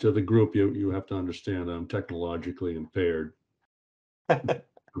 To the group, you have to understand I'm technologically impaired for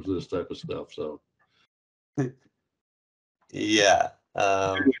this type of stuff. So yeah.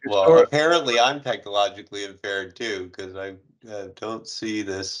 Well, apparently I'm technologically impaired too, because I don't see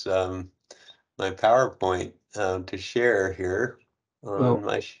this my PowerPoint to share here on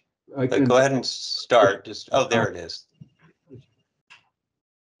my. But go ahead and start. There it is.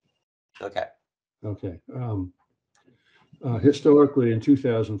 Okay. Okay. Historically, in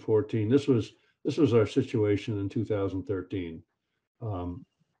 2014, this was our situation in 2013.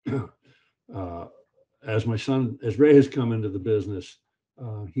 As Ray has come into the business,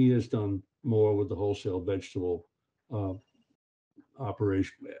 he has done more with the wholesale vegetable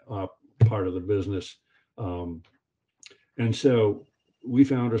operation part of the business, and so we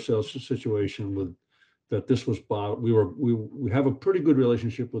found ourselves in a situation with that. This was we have a pretty good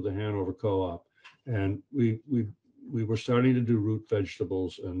relationship with the Hanover Co-op, and we were starting to do root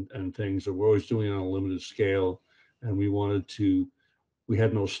vegetables and things that we're always doing on a limited scale, and we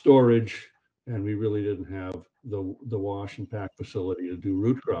had no storage, and we really didn't have the wash and pack facility to do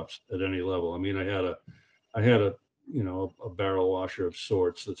root crops at any level. I mean, I had a a barrel washer of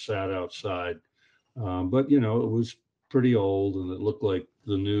sorts that sat outside, but it was pretty old, and it looked like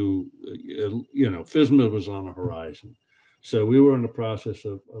the new FSMA was on the horizon. So we were in the process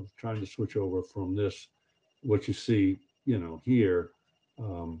of trying to switch over from this, what you see here,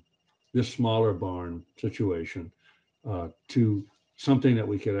 this smaller barn situation, to something that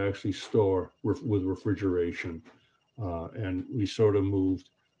we could actually store with refrigeration. And we sort of moved,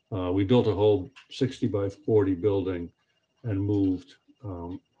 we built a whole 60 by 40 building and moved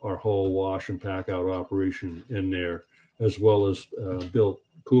our whole wash and pack out operation in there, as well as built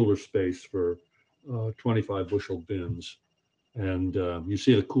cooler space for 25 bushel bins. And you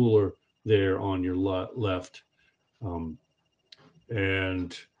see the cooler there on your left.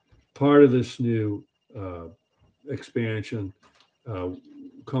 And part of this new expansion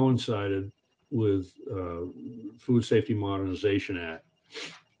coincided with Food Safety Modernization Act.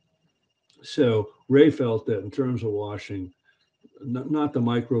 So Ray felt that in terms of washing, not the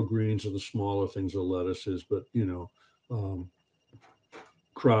microgreens or the smaller things of lettuces, but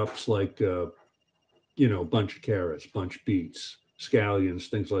crops like bunch of carrots, bunch beets, scallions,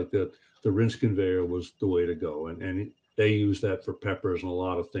 things like that, the rinse conveyor was the way to go. And they use that for peppers and a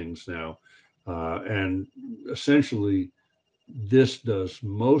lot of things now. And essentially, this does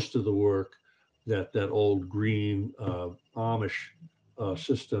most of the work that old green Amish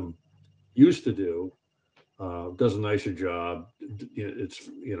system used to do. Does a nicer job.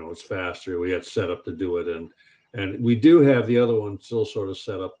 It's faster. We had set up to do it, and we do have the other one still sort of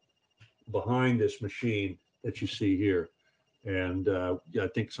set up behind this machine that you see here. And I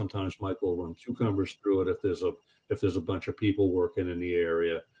think sometimes Michael will run cucumbers through it if there's a bunch of people working in the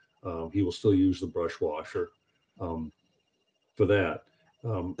area. He will still use the brush washer for that.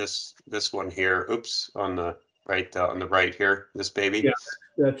 This one here. Oops, on the right here. This baby. Yeah,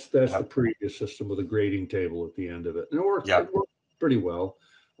 that's the previous system with a grading table at the end of it, and it worked pretty well.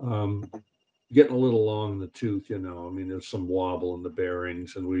 Getting a little long in the tooth, I mean, there's some wobble in the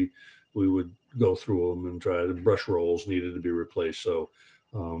bearings, and we would go through them and try the brush rolls needed to be replaced. So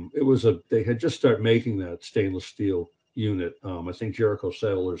they had just started making that stainless steel unit. I think Jericho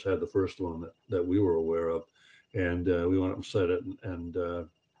Settlers had the first one that we were aware of, and we went up and set it, and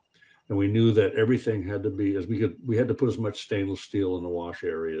we knew that everything had to be we had to put as much stainless steel in the wash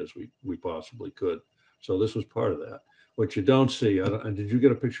area as we possibly could. So this was part of that. What you don't see, and did you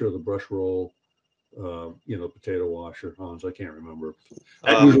get a picture of the brush roll, potato washer, Hans? I can't remember.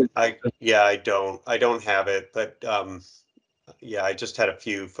 I don't have it, but yeah, I just had a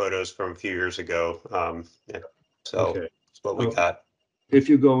few photos from a few years ago. Yeah, so Okay. that's what we got. If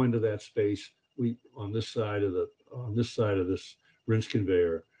you go into that space, on this side of this rinse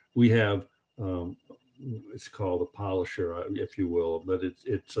conveyor, we have it's called a polisher, if you will, but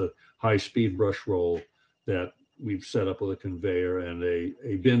it's a high-speed brush roll that we've set up with a conveyor and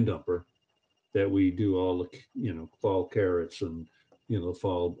a bin dumper that we do all the fall carrots and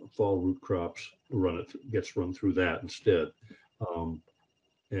fall root crops gets run through that instead.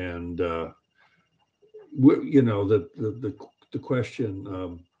 The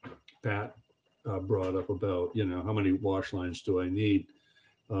question Pat brought up about how many wash lines do I need,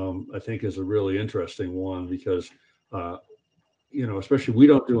 I think is a really interesting one because especially we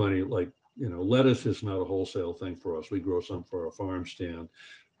don't do any lettuce is not a wholesale thing for us. We grow some for our farm stand.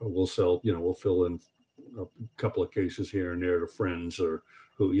 We'll sell, we'll fill in a couple of cases here and there to friends or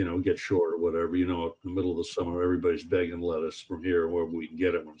who, get short or whatever. In the middle of the summer, everybody's begging lettuce from here wherever we can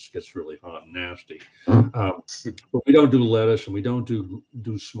get it when it gets really hot and nasty. But we don't do lettuce and we don't do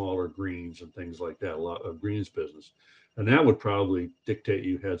smaller greens and things like that, a lot of greens business. And that would probably dictate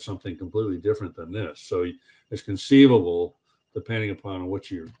you had something completely different than this. So it's conceivable, depending upon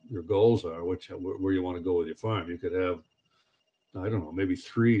what your goals are, where you want to go with your farm. You could have, I don't know, maybe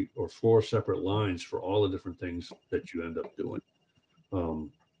 3 or 4 separate lines for all the different things that you end up doing.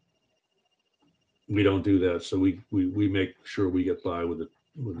 We don't do that, so we make sure we get by with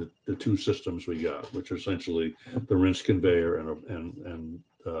the 2 systems we got, which are essentially the rinse conveyor and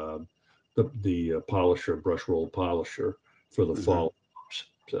the polisher, brush roll polisher for the fall.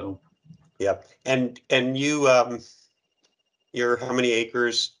 So, yep. And you you're how many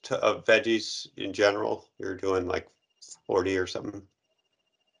acres of veggies in general? You're doing like 40 or something.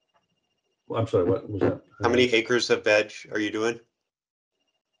 I'm sorry, what was that? How many acres of veg are you doing?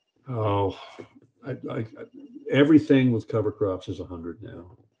 Oh, everything with cover crops is 100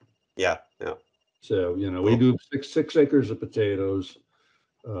 now. Yeah. So we do six acres of potatoes,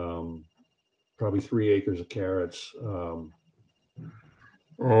 probably 3 acres of carrots,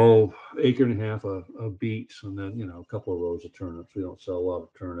 acre and a half of beets, and then a couple of rows of turnips. We don't sell a lot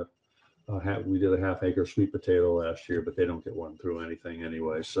of turnip. We did a half acre sweet potato last year, but they don't get one through anything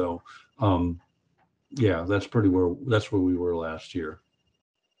anyway. So, yeah, that's where we were last year.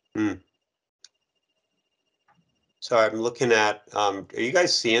 So I'm looking at, are you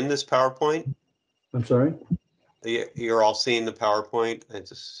guys seeing this PowerPoint? I'm sorry? You're all seeing the PowerPoint? It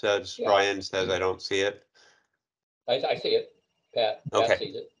just says, yeah. Brian says I don't see it. I see it. Pat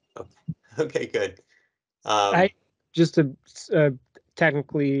sees it. Okay, good. Just a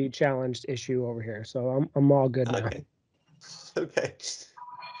technically challenged issue over here, so I'm all good now. Okay.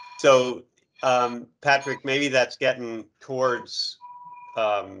 So, Patrick, maybe that's getting towards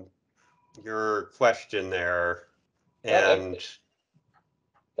your question there, and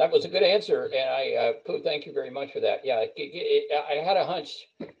that was a good answer, and Pooh, thank you very much for that. Yeah, I had a hunch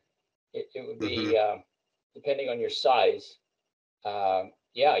it would be depending on your size.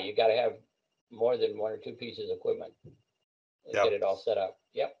 Yeah, you got to have more than 1 or 2 pieces of equipment and get it all set up.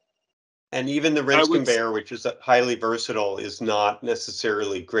 Yep. And even the rinse conveyor, which is highly versatile, is not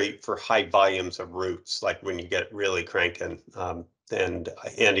necessarily great for high volumes of roots, like when you get really cranking. And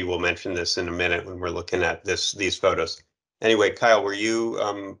Andy will mention this in a minute when we're looking at these photos. Anyway, Kyle, were you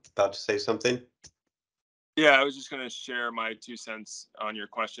about to say something? Yeah, I was just going to share my 2 cents on your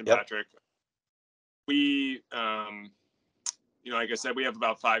question, Patrick. We, like I said, we have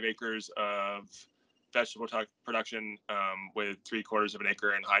about 5 acres of vegetable production with 3/4 of an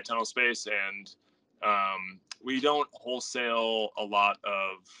acre in high tunnel space, and we don't wholesale a lot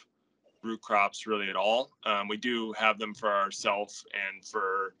of root crops really at all. We do have them for ourselves and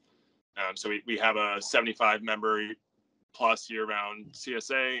for so we have a 75 member plus year-round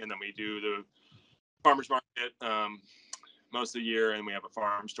CSA, and then we do the farmers market most of the year, and we have a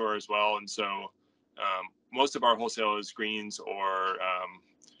farm store as well. And so most of our wholesale is greens, or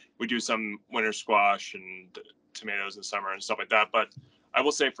we do some winter squash and tomatoes in summer and stuff like that. But I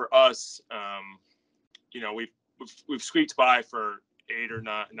will say for us, we've squeaked by for 8 or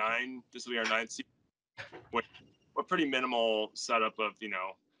 9. This will be our 9th season with a pretty minimal setup of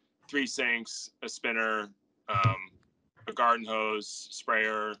 3 sinks, a spinner, a garden hose,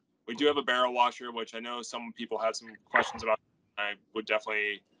 sprayer. We do have a barrel washer, which I know some people had some questions about. I would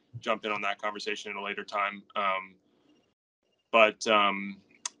definitely jump in on that conversation at a later time. But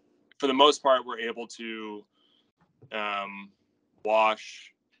for the most part, we're able to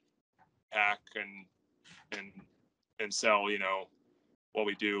wash, pack, and and sell, what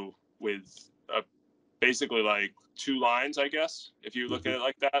we do with basically like 2 lines, I guess, if you look at it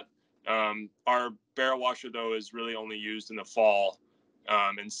like that. Our barrel washer, though, is really only used in the fall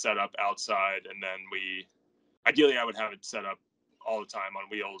and set up outside. And then ideally, I would have it set up all the time on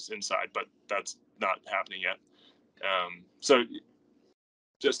wheels inside, but that's not happening yet. So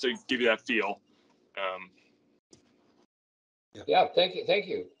just to give you that feel. Yeah, thank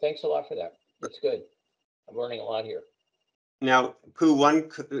you. Thanks a lot for that. That's good. I'm learning a lot here. Now, Pooh, one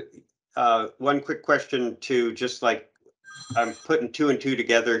quick question too, just like I'm putting 2 and 2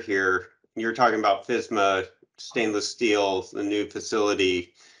 together here. You're talking about FSMA, stainless steel, the new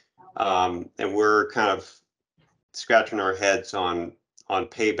facility, and we're kind of scratching our heads on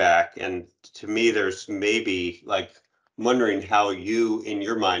Payback. And to me, there's maybe like wondering how you, in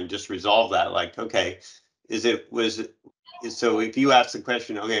your mind, just resolve that. Like, okay, so if you ask the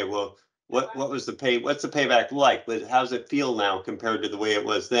question, okay, well, what's the payback like? How does it feel now compared to the way it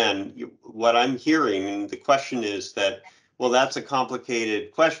was then? What I'm hearing, and the question is that, well, that's a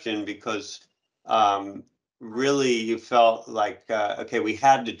complicated question because really you felt like, okay, we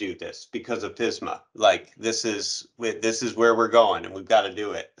had to do this because of FSMA. Like this is where we're going and we've got to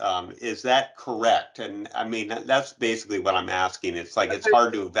do it. Is that correct? And I mean, that's basically what I'm asking. It's like, it's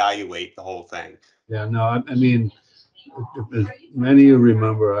hard to evaluate the whole thing. Yeah, no, I mean, as many of you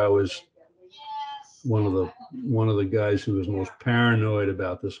remember, I was one of the guys who was most paranoid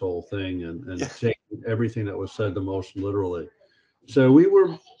about this whole thing and taking everything that was said the most literally. So we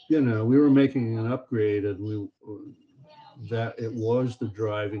were making an upgrade, and that it was the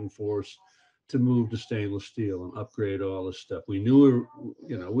driving force to move to stainless steel and upgrade all this stuff. We knew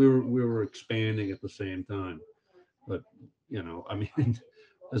we were expanding at the same time, but I mean,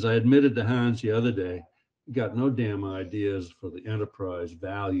 as I admitted to Hans the other day, got no damn ideas for the enterprise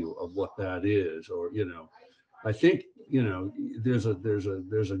value of what that is, or I think there's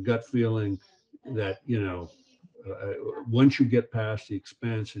a gut feeling that once you get past the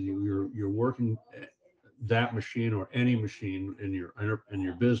expense and you're working that machine or any machine in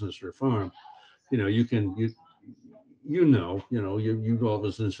your business or farm, you go all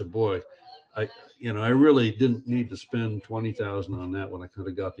this and say, boy, I really didn't need to spend 20,000 on that when I could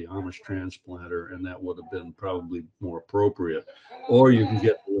have got the Amish transplanter, and that would have been probably more appropriate. Or you can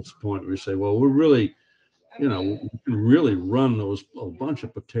get to this point where you say, well, we're really, we can really run a bunch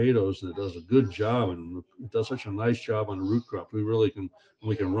of potatoes, and it does a good job, and it does such a nice job on the root crop.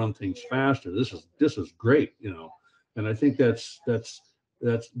 We can run things faster. This is great, and I think that's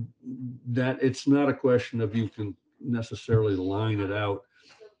it's not a question of you can necessarily line it out.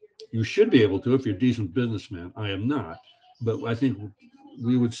 You should be able to if you're a decent businessman. I am not, but I think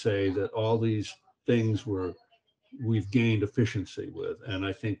we would say that all these things we've gained efficiency with, and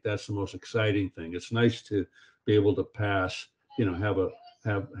I think that's the most exciting thing. It's nice to be able to pass,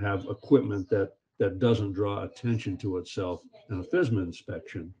 have equipment that doesn't draw attention to itself in a FSMA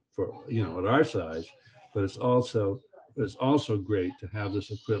inspection for at our size, but it's also great to have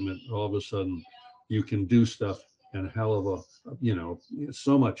this equipment. All of a sudden, you can do stuff in a hell of a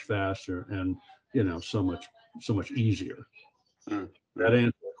so much faster and so much easier. Mm-hmm. That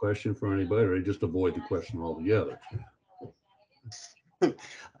answer the question for anybody, or just avoid the question altogether?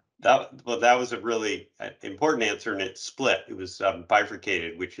 That was a really important answer, and it split. It was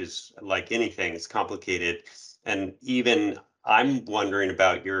bifurcated, which is like anything, it's complicated. And even I'm wondering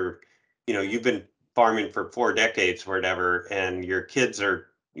about you've been farming for 4 decades or whatever, and your kids are,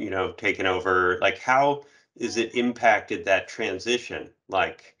 taking over. Like, how is it impacted that transition?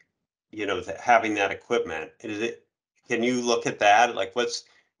 Like, having that equipment, can you look at that? Like, what's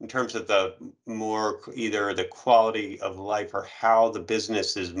in terms of the more either the quality of life or how the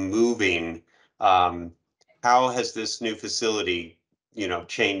business is moving, how has this new facility,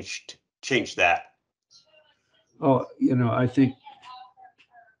 changed that? Oh, I think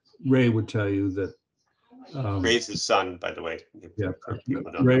Ray would tell you that. Ray's his son, by the way. Yeah,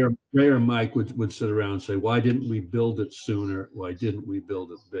 Ray or Mike would sit around and say, "Why didn't we build it sooner? Why didn't we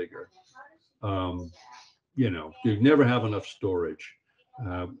build it bigger?" You never have enough storage.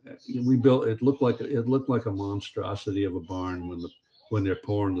 We built it looked like a monstrosity of a barn when they're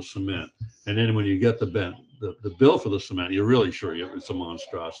pouring the cement, and then when you get the bill for the cement, you're really sure it's a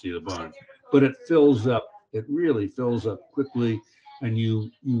monstrosity of the barn. But it fills up. It really fills up quickly, and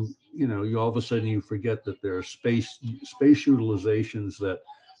you all of a sudden you forget that there are space utilizations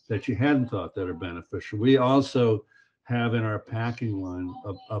that you hadn't thought that are beneficial. We also have in our packing line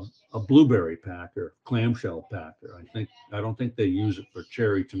a blueberry packer, clamshell packer. I don't think they use it for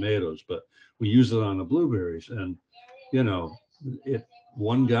cherry tomatoes, but we use it on the blueberries. And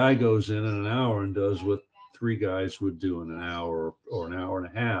one guy goes in an hour and does what 3 guys would do in an hour or an hour and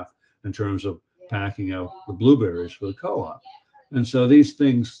a half in terms of packing out the blueberries for the co-op. And so these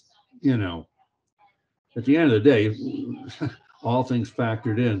things, you know, at the end of the day, all things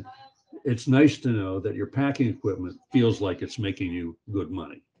factored in, it's nice to know that your packing equipment feels like it's making you good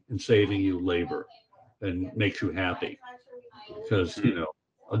money and saving you labor and makes you happy, because, you know,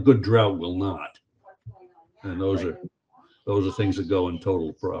 a good drought will not. And those are things that go in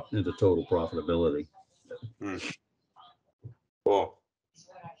into total profitability. Cool.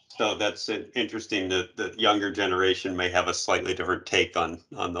 So that's interesting that the younger generation may have a slightly different take on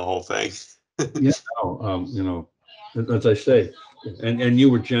the whole thing. Yeah, no, you know, as I say, and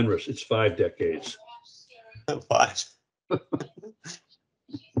you were generous. It's 5 decades. What?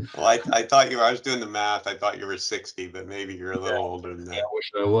 Well, I thought I was doing the math. I thought you were 60, but maybe you're a little older than I that.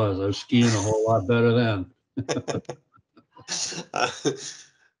 wish I was. I was skiing a whole lot better then.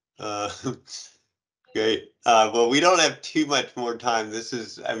 Great. Well, we don't have too much more time. This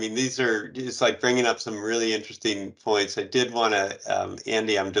is, I mean, these are just like bringing up some really interesting points. I did want to,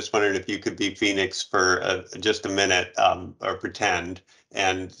 Andy, I'm just wondering if you could be Phoenix for just a minute, or pretend,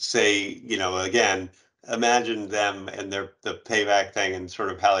 and say, you know, again, imagine them and the payback thing and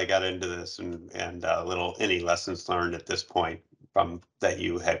sort of how they got into this, and any lessons learned at this point from that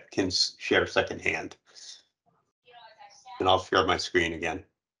you can share secondhand. And I'll share my screen again.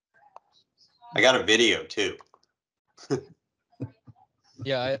 I got a video too.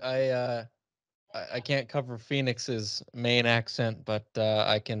 Yeah, I can't cover Phoenix's main accent, but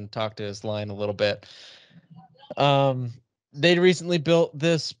I can talk to his line a little bit. They recently built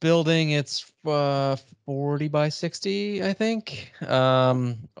this building. It's 40 by 60, I think.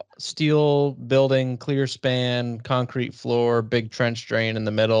 Steel building, clear span, concrete floor, big trench drain in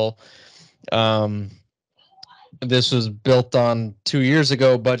the middle. This was built on 2 years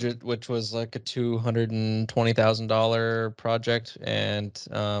ago budget, which was like a $220,000 project, and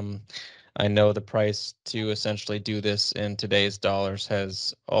I know the price to essentially do this in today's dollars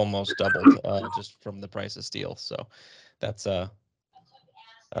has almost doubled just from the price of steel. So that's a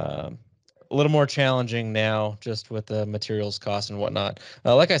little more challenging now, just with the materials cost and whatnot.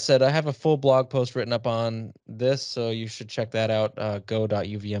 Like I said, I have a full blog post written up on this, so you should check that out.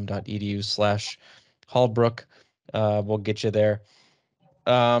 go.uvm.edu/Hallbrook. We'll get you there.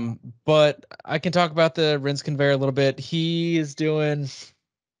 But I can talk about the rinse conveyor a little bit. He is doing,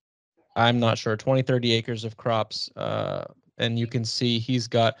 I'm not sure, 20, 30 acres of crops. And you can see he's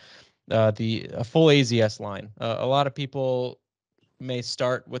got a full AZS line. A lot of people may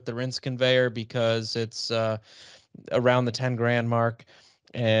start with the rinse conveyor because it's around the 10 grand mark,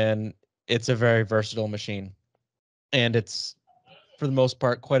 and it's a very versatile machine. And it's, for the most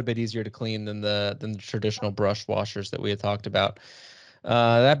part, quite a bit easier to clean than the traditional brush washers that we had talked about.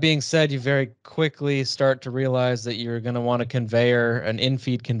 That being said, you very quickly start to realize that you're going to want a conveyor, an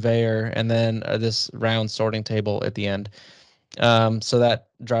in-feed conveyor, and then this round sorting table at the end. So that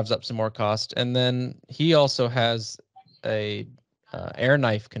drives up some more cost. And then he also has a air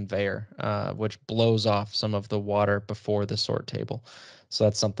knife conveyor, which blows off some of the water before the sort table. So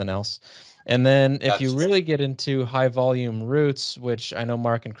that's something else. And then if you really get into high volume routes, which I know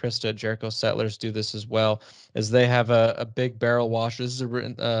Mark and Krista at Jericho Settlers do this as well, is they have a big barrel washer. This is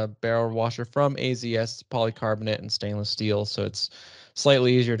a barrel washer from AZS, polycarbonate and stainless steel. So it's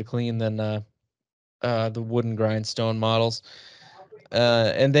slightly easier to clean than the wooden grindstone models.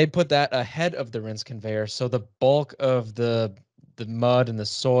 And they put that ahead of the rinse conveyor. So the bulk of the mud and the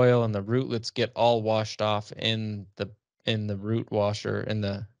soil and the rootlets get all washed off in the root washer, in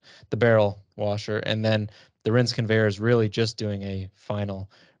the barrel washer, and then the rinse conveyor is really just doing a final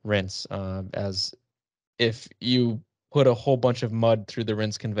rinse. As if you put a whole bunch of mud through the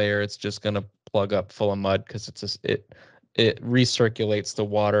rinse conveyor, it's just going to plug up full of mud because it recirculates the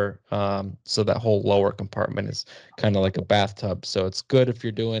water. So that whole lower compartment is kind of like a bathtub. So it's good if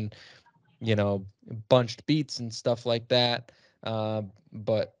you're doing, you know, bunched beets and stuff like that.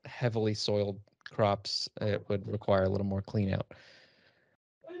 But heavily soiled crops, it would require a little more clean out.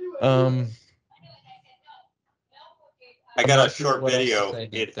 I got a short video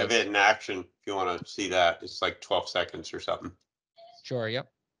of it in action. If you want to see that, it's like 12 seconds or something. Sure. Yep.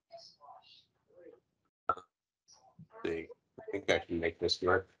 See, I think I can make this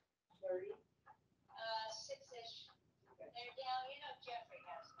work.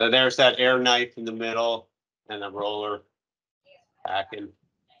 So there's that air knife in the middle and a roller packing.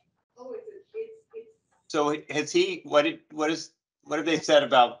 So has he? What have they said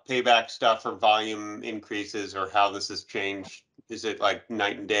about payback stuff or volume increases or how this has changed? Is it like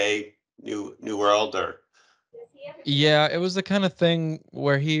night and day, new world, or? Yeah, it was the kind of thing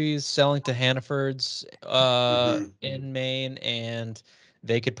where he's selling to Hannafords Mhm. in Maine, and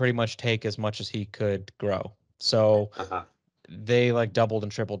they could pretty much take as much as he could grow. So Uh-huh. they like doubled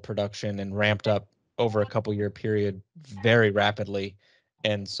and tripled production and ramped up over a couple year period very rapidly.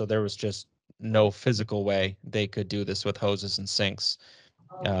 And so there was just no physical way they could do this with hoses and sinks.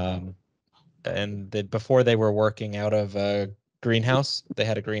 Um, before they were working out of a greenhouse, they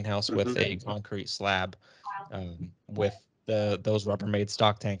had a greenhouse with Mhm. a concrete slab with those Rubbermaid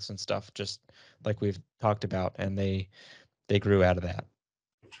stock tanks and stuff, just like we've talked about, and they grew out of that.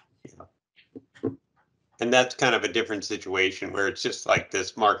 And that's kind of a different situation where it's just like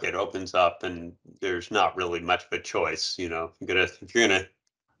this market opens up and there's not really much of a choice. If you're gonna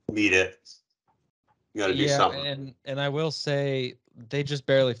meet it, you got to do Yeah, something. and I will say they just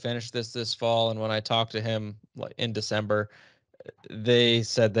barely finished this fall, and when I talked to him like in December, they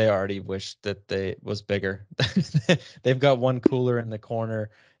said they already wished that they was bigger. They've got one cooler in the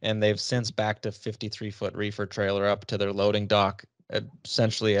corner, and they've since backed a 53-foot reefer trailer up to their loading dock,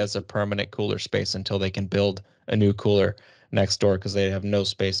 essentially as a permanent cooler space until they can build a new cooler next door because they have no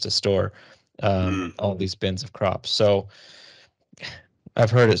space to store Mm. all these bins of crops. So I've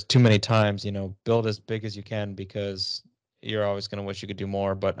heard it too many times, build as big as you can because you're always going to wish you could do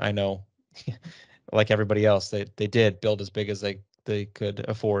more. But I know, like everybody else, they did build as big as they could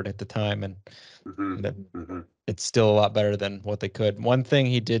afford at the time, and Mhm. that Mhm. it's still a lot better than what they could. One thing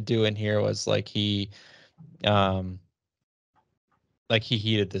he did do in here was um, like he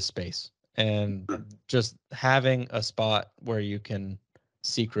heated this space, and Mm. just having a spot where you can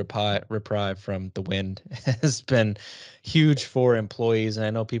seek reprieve from the wind has been huge for employees. And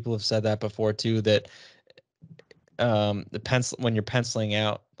I know people have said that before too, that the pencil when you're penciling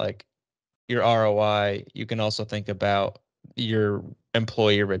out like your ROI, you can also think about your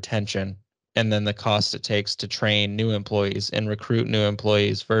employee retention and then the cost it takes to train new employees and recruit new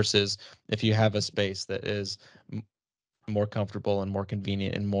employees versus if you have a space that is more comfortable and more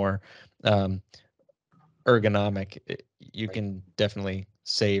convenient and more um, ergonomic, you can definitely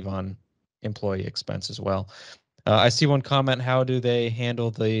save on employee expense as well. I see one comment, how do they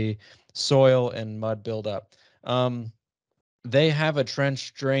handle the soil and mud buildup? They have a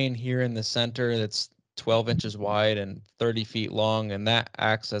trench drain here in the center that's 12 inches wide and 30 feet long, and that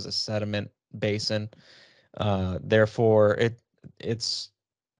acts as a sediment basin. Therefore, it's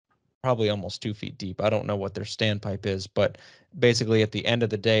probably almost 2 feet deep. I don't know what their standpipe is, but basically at the end of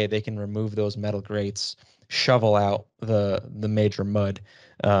the day, they can remove those metal grates, shovel out the major mud,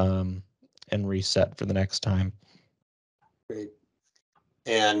 um, and reset for the next time. Great.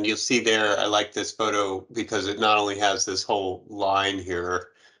 And you'll see there, I like this photo because it not only has this whole line here,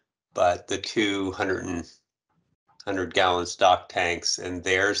 but the 100-gallon stock tanks. And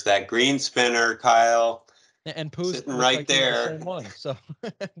there's that green spinner, Kyle, And Pooh's sitting looked right like he was the there. same one, so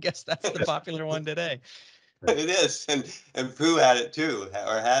I guess that's the popular one today. It is, and Pooh had it too,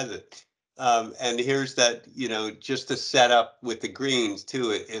 or has it. And here's that, just the setup with the greens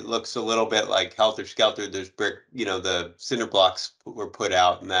too. It looks a little bit like Helter Skelter. There's brick, the cinder blocks were put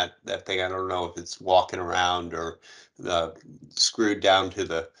out, and that thing. I don't know if it's walking around or screwed down to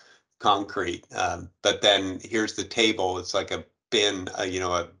the concrete. But then here's the table. It's like a bin,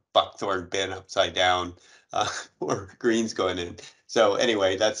 a buckthorn bin upside down, or greens going in. So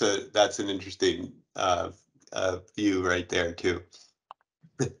anyway, that's an interesting view right there too.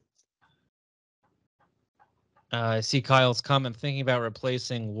 I see Kyle's comment thinking about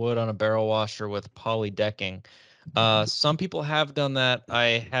replacing wood on a barrel washer with poly decking. Some people have done that.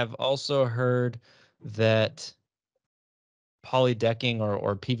 I have also heard that poly decking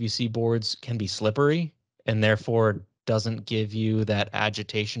or PVC boards can be slippery and therefore doesn't give you that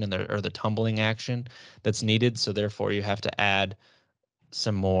agitation and or the tumbling action that's needed. So therefore you have to add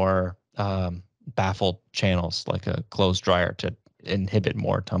some more baffled channels like a closed dryer to inhibit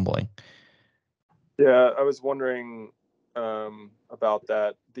more tumbling. Yeah, I was wondering about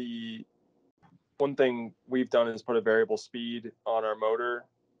that. The one thing we've done is put a variable speed on our motor,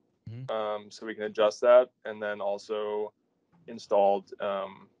 so we can adjust that, and then also installed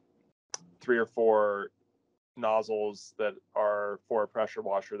 3 or 4 nozzles that are for a pressure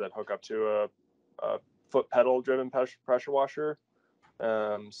washer that hook up to a foot pedal driven pressure washer,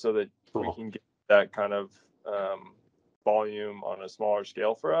 so that we can get that kind of volume on a smaller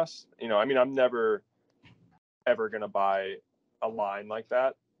scale for us. I mean, I'm never ever going to buy a line like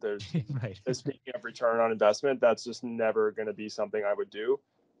that. There's Right. Speaking of return on investment, that's just never going to be something I would do.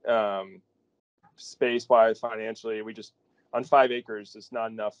 Space wise, financially, we just on 5 acres, it's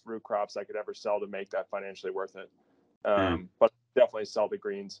not enough root crops I could ever sell to make that financially worth it. But definitely sell the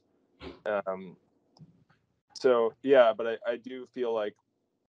greens. So yeah, but I do feel like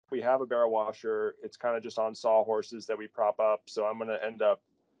we have a barrel washer. It's kind of just on sawhorses that we prop up. So I'm going to end up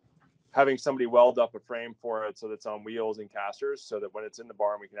having somebody weld up a frame for it so that's on wheels and casters, so that when it's in the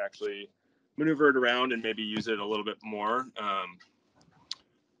barn, we can actually maneuver it around and maybe use it a little bit more.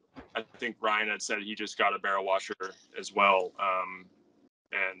 I think Ryan had said he just got a barrel washer as well.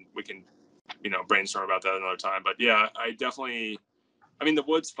 And we can, brainstorm about that another time. But yeah, I mean, the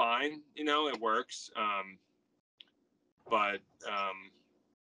wood's fine, it works. But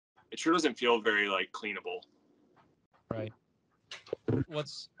it sure doesn't feel very like cleanable. Right.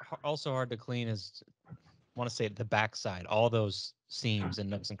 What's also hard to clean is, I want to say, the backside, all those seams and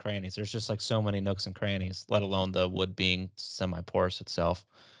nooks and crannies. There's just like so many nooks and crannies, let alone the wood being semi-porous itself.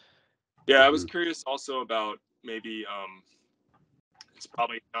 Yeah, I was curious also about maybe it's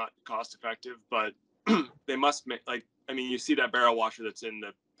probably not cost effective, but they must make, like, I mean, you see that barrel washer that's in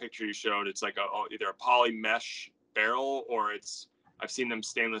the picture you showed. It's like either a poly mesh barrel, or I've seen them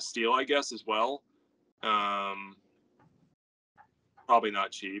stainless steel, I guess, as well. Probably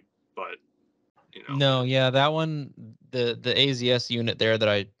not cheap, but No, yeah, that one, the AZS unit there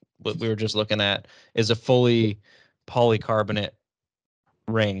that we were just looking at is a fully polycarbonate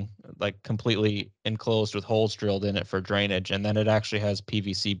ring, like completely enclosed with holes drilled in it for drainage, and then it actually has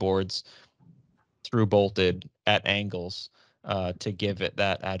PVC boards through bolted at angles to give it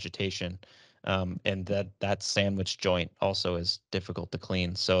that agitation. And that sandwich joint also is difficult to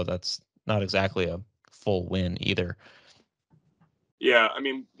clean, so that's not exactly a full win either. Yeah, I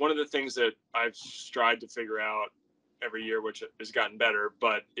mean, one of the things that I've tried to figure out every year, which has gotten better,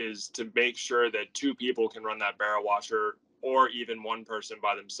 but is to make sure that two people can run that barrel washer, or even one person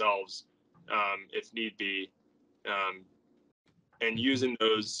by themselves, if need be, and using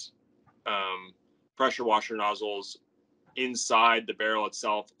those pressure washer nozzles inside the barrel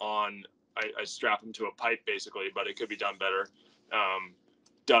itself. I strap them to a pipe basically, but it could be done better.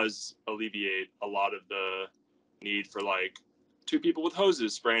 Does alleviate a lot of the need for like two people with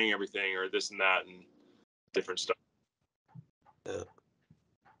hoses spraying everything or this and that and different stuff. Yeah.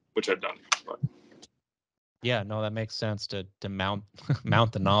 Which I've done. But. Yeah, no, that makes sense to mount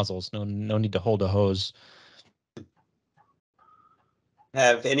mount the nozzles. No need to hold a hose.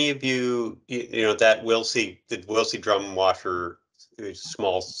 Have any of you, that the Wilsey drum washer,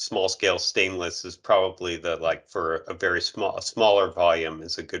 small scale stainless is probably for a very smaller volume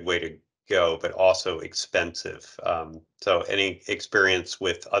is a good way to go, but also expensive. So any experience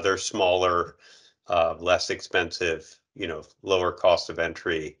with other smaller, less expensive, lower cost of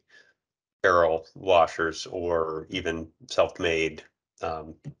entry barrel washers, or even self-made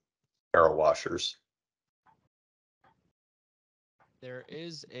barrel washers? There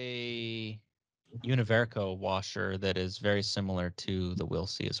is a Univerco washer that is very similar to the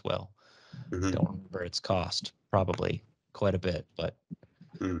Wilsey as well. Mm-hmm. Don't remember its cost, probably quite a bit, but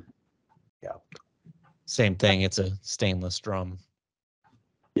yeah, same thing. It's a stainless drum.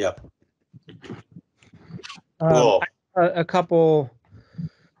 Yep. Cool. A couple,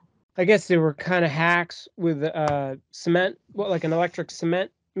 I guess they were kind of hacks with cement, like an electric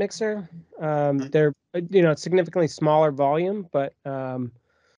cement mixer. They're, significantly smaller volume, but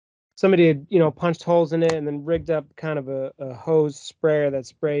somebody had, punched holes in it and then rigged up kind of a hose sprayer that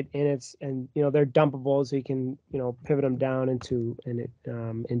sprayed in it, and they're dumpable, so you can pivot them down into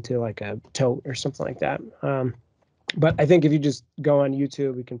like a tote or something like that. But I think if you just go on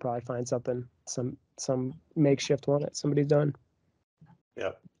YouTube, you can probably find some makeshift one that somebody's done.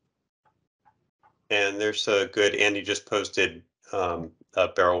 Yep. And there's a good, Andy just posted a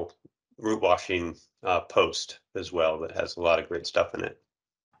barrel root washing post as well that has a lot of great stuff in it,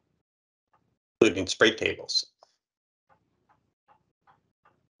 including spray tables.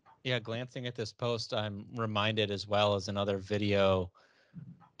 Yeah, glancing at this post, I'm reminded as well as another video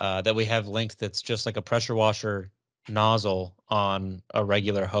that we have linked that's just like a pressure washer nozzle on a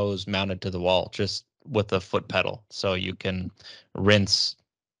regular hose mounted to the wall, just with a foot pedal. So you can rinse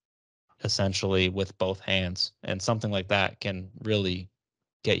essentially with both hands, and something like that can really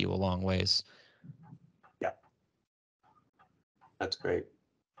get you a long ways. Yeah, that's great.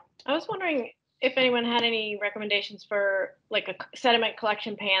 I was wondering if anyone had any recommendations for like a sediment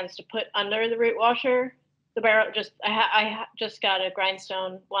collection pans to put under the root washer. The barrel, I just got a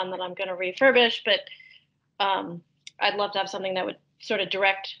grindstone one that I'm going to refurbish, but I'd love to have something that would sort of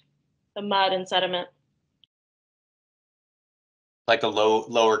direct the mud and sediment. Like a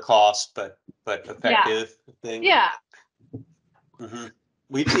lower cost, but effective thing. Yeah. Mm-hmm.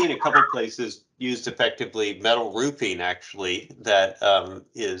 We've seen a couple places used effectively metal roofing actually that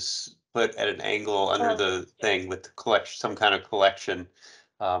is put at an angle under the thing with some kind of collection.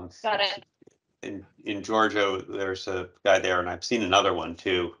 Got it. in Georgia, there's a guy there, and I've seen another one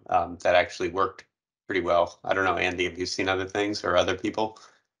too, that actually worked pretty well. I don't know, Andy, have you seen other things or other people?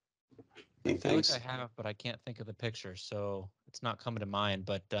 I feel like I have, but I can't think of the picture, so it's not coming to mind.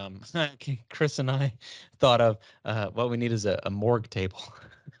 But Chris and I thought of what we need is a morgue table.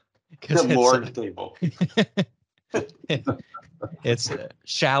 A morgue table. It's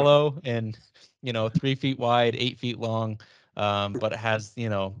shallow and 3 feet wide, 8 feet long, but it has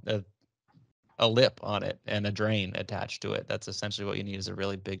a lip on it and a drain attached to it. That's essentially what you need, is a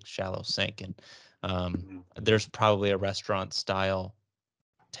really big shallow sink. And there's probably a restaurant style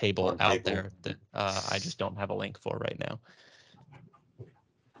table out there that I just don't have a link for right now.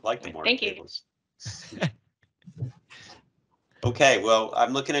 Like the morgue Thank tables. Okay, well,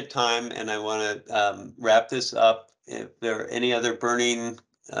 I'm looking at time and I want to wrap this up. If there are any other burning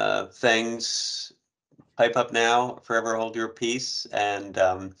things, pipe up now, forever hold your peace. And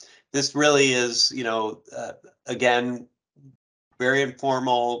this really is, again, very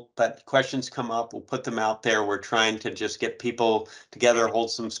informal, but questions come up, we'll put them out there. We're trying to just get people together, hold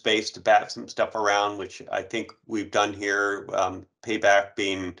some space to bat some stuff around, which I think we've done here. Payback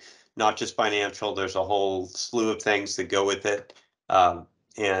being not just financial, there's a whole slew of things that go with it.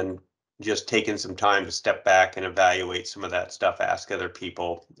 And just taking some time to step back and evaluate some of that stuff, ask other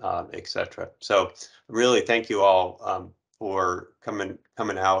people, etc. So really thank you all for coming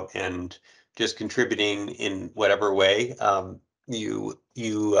out and just contributing in whatever way you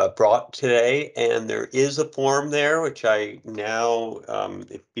brought today. And there is a form there, which I now,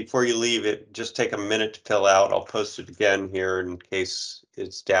 before you leave it, just take a minute to fill out. I'll post it again here in case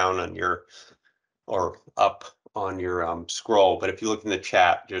it's down on your, or up on your scroll. But if you look in the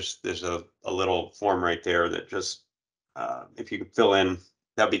chat, there's a little form right there that just, if you could fill in,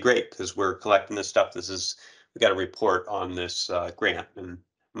 that'd be great, because we're collecting this stuff. We got a report on this grant and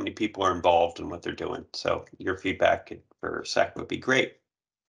how many people are involved and what they're doing. So your feedback for a sec would be great.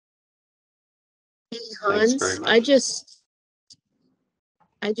 Hey, Thanks very Hans, much.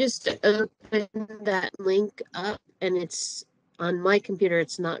 I just opened that link up and it's on my computer,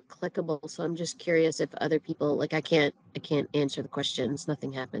 it's not clickable. So I'm just curious if other people, like I can't answer the questions.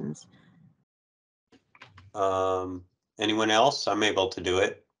 Nothing happens. Anyone else? I'm able to do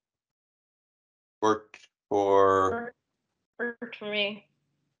it. Worked for me.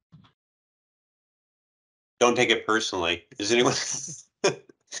 Don't take it personally. Is anyone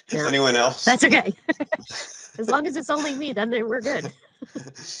No. anyone else? That's okay. As long as it's only me, then we're good.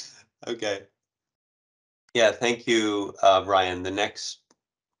 Okay. Yeah, thank you, Ryan.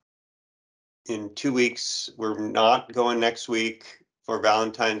 In 2 weeks, we're not going next week for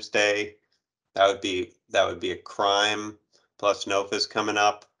Valentine's Day. That would be a crime. Plus NOFA's coming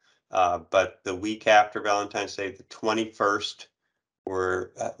up. But the week after Valentine's Day, the 21st,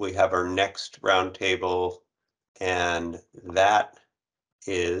 we have our next roundtable, and that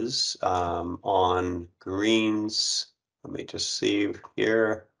is on greens. Let me just see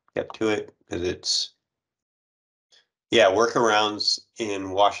here, get to it, because it's, yeah, workarounds in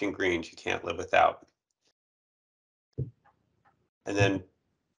washing greens you can't live without. And then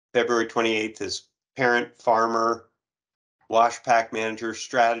February 28th is parent farmer wash pack manager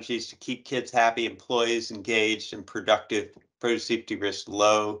strategies to keep kids happy, employees engaged and productive, produce safety risk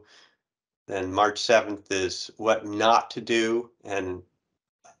low. Then March 7th is what not to do and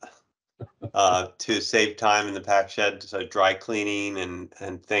to save time in the pack shed, so dry cleaning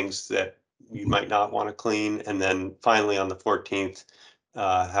and things that you might not want to clean. And then finally on the 14th,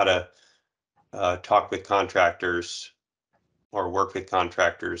 how to talk with contractors or work with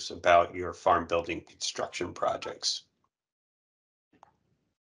contractors about your farm building construction projects.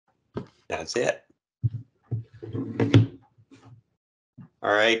 That's it.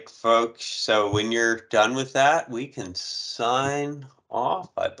 All right, folks. So when you're done with that, we can sign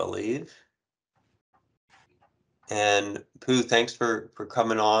off, I believe. And Pooh, thanks for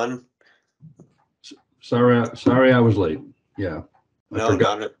coming on. Sorry I was late. Yeah. No,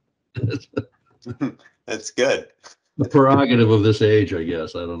 not it. That's good. The prerogative of this age, I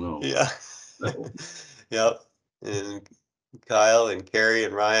guess. I don't know. Yeah. Yep. And Kyle and Carrie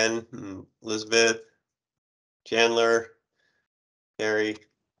and Ryan and Elizabeth, Chandler, Carrie,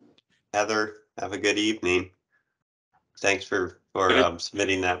 Heather, have a good evening. Thanks for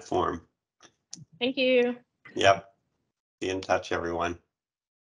submitting that form. Thank you. Yep. Be in touch, everyone.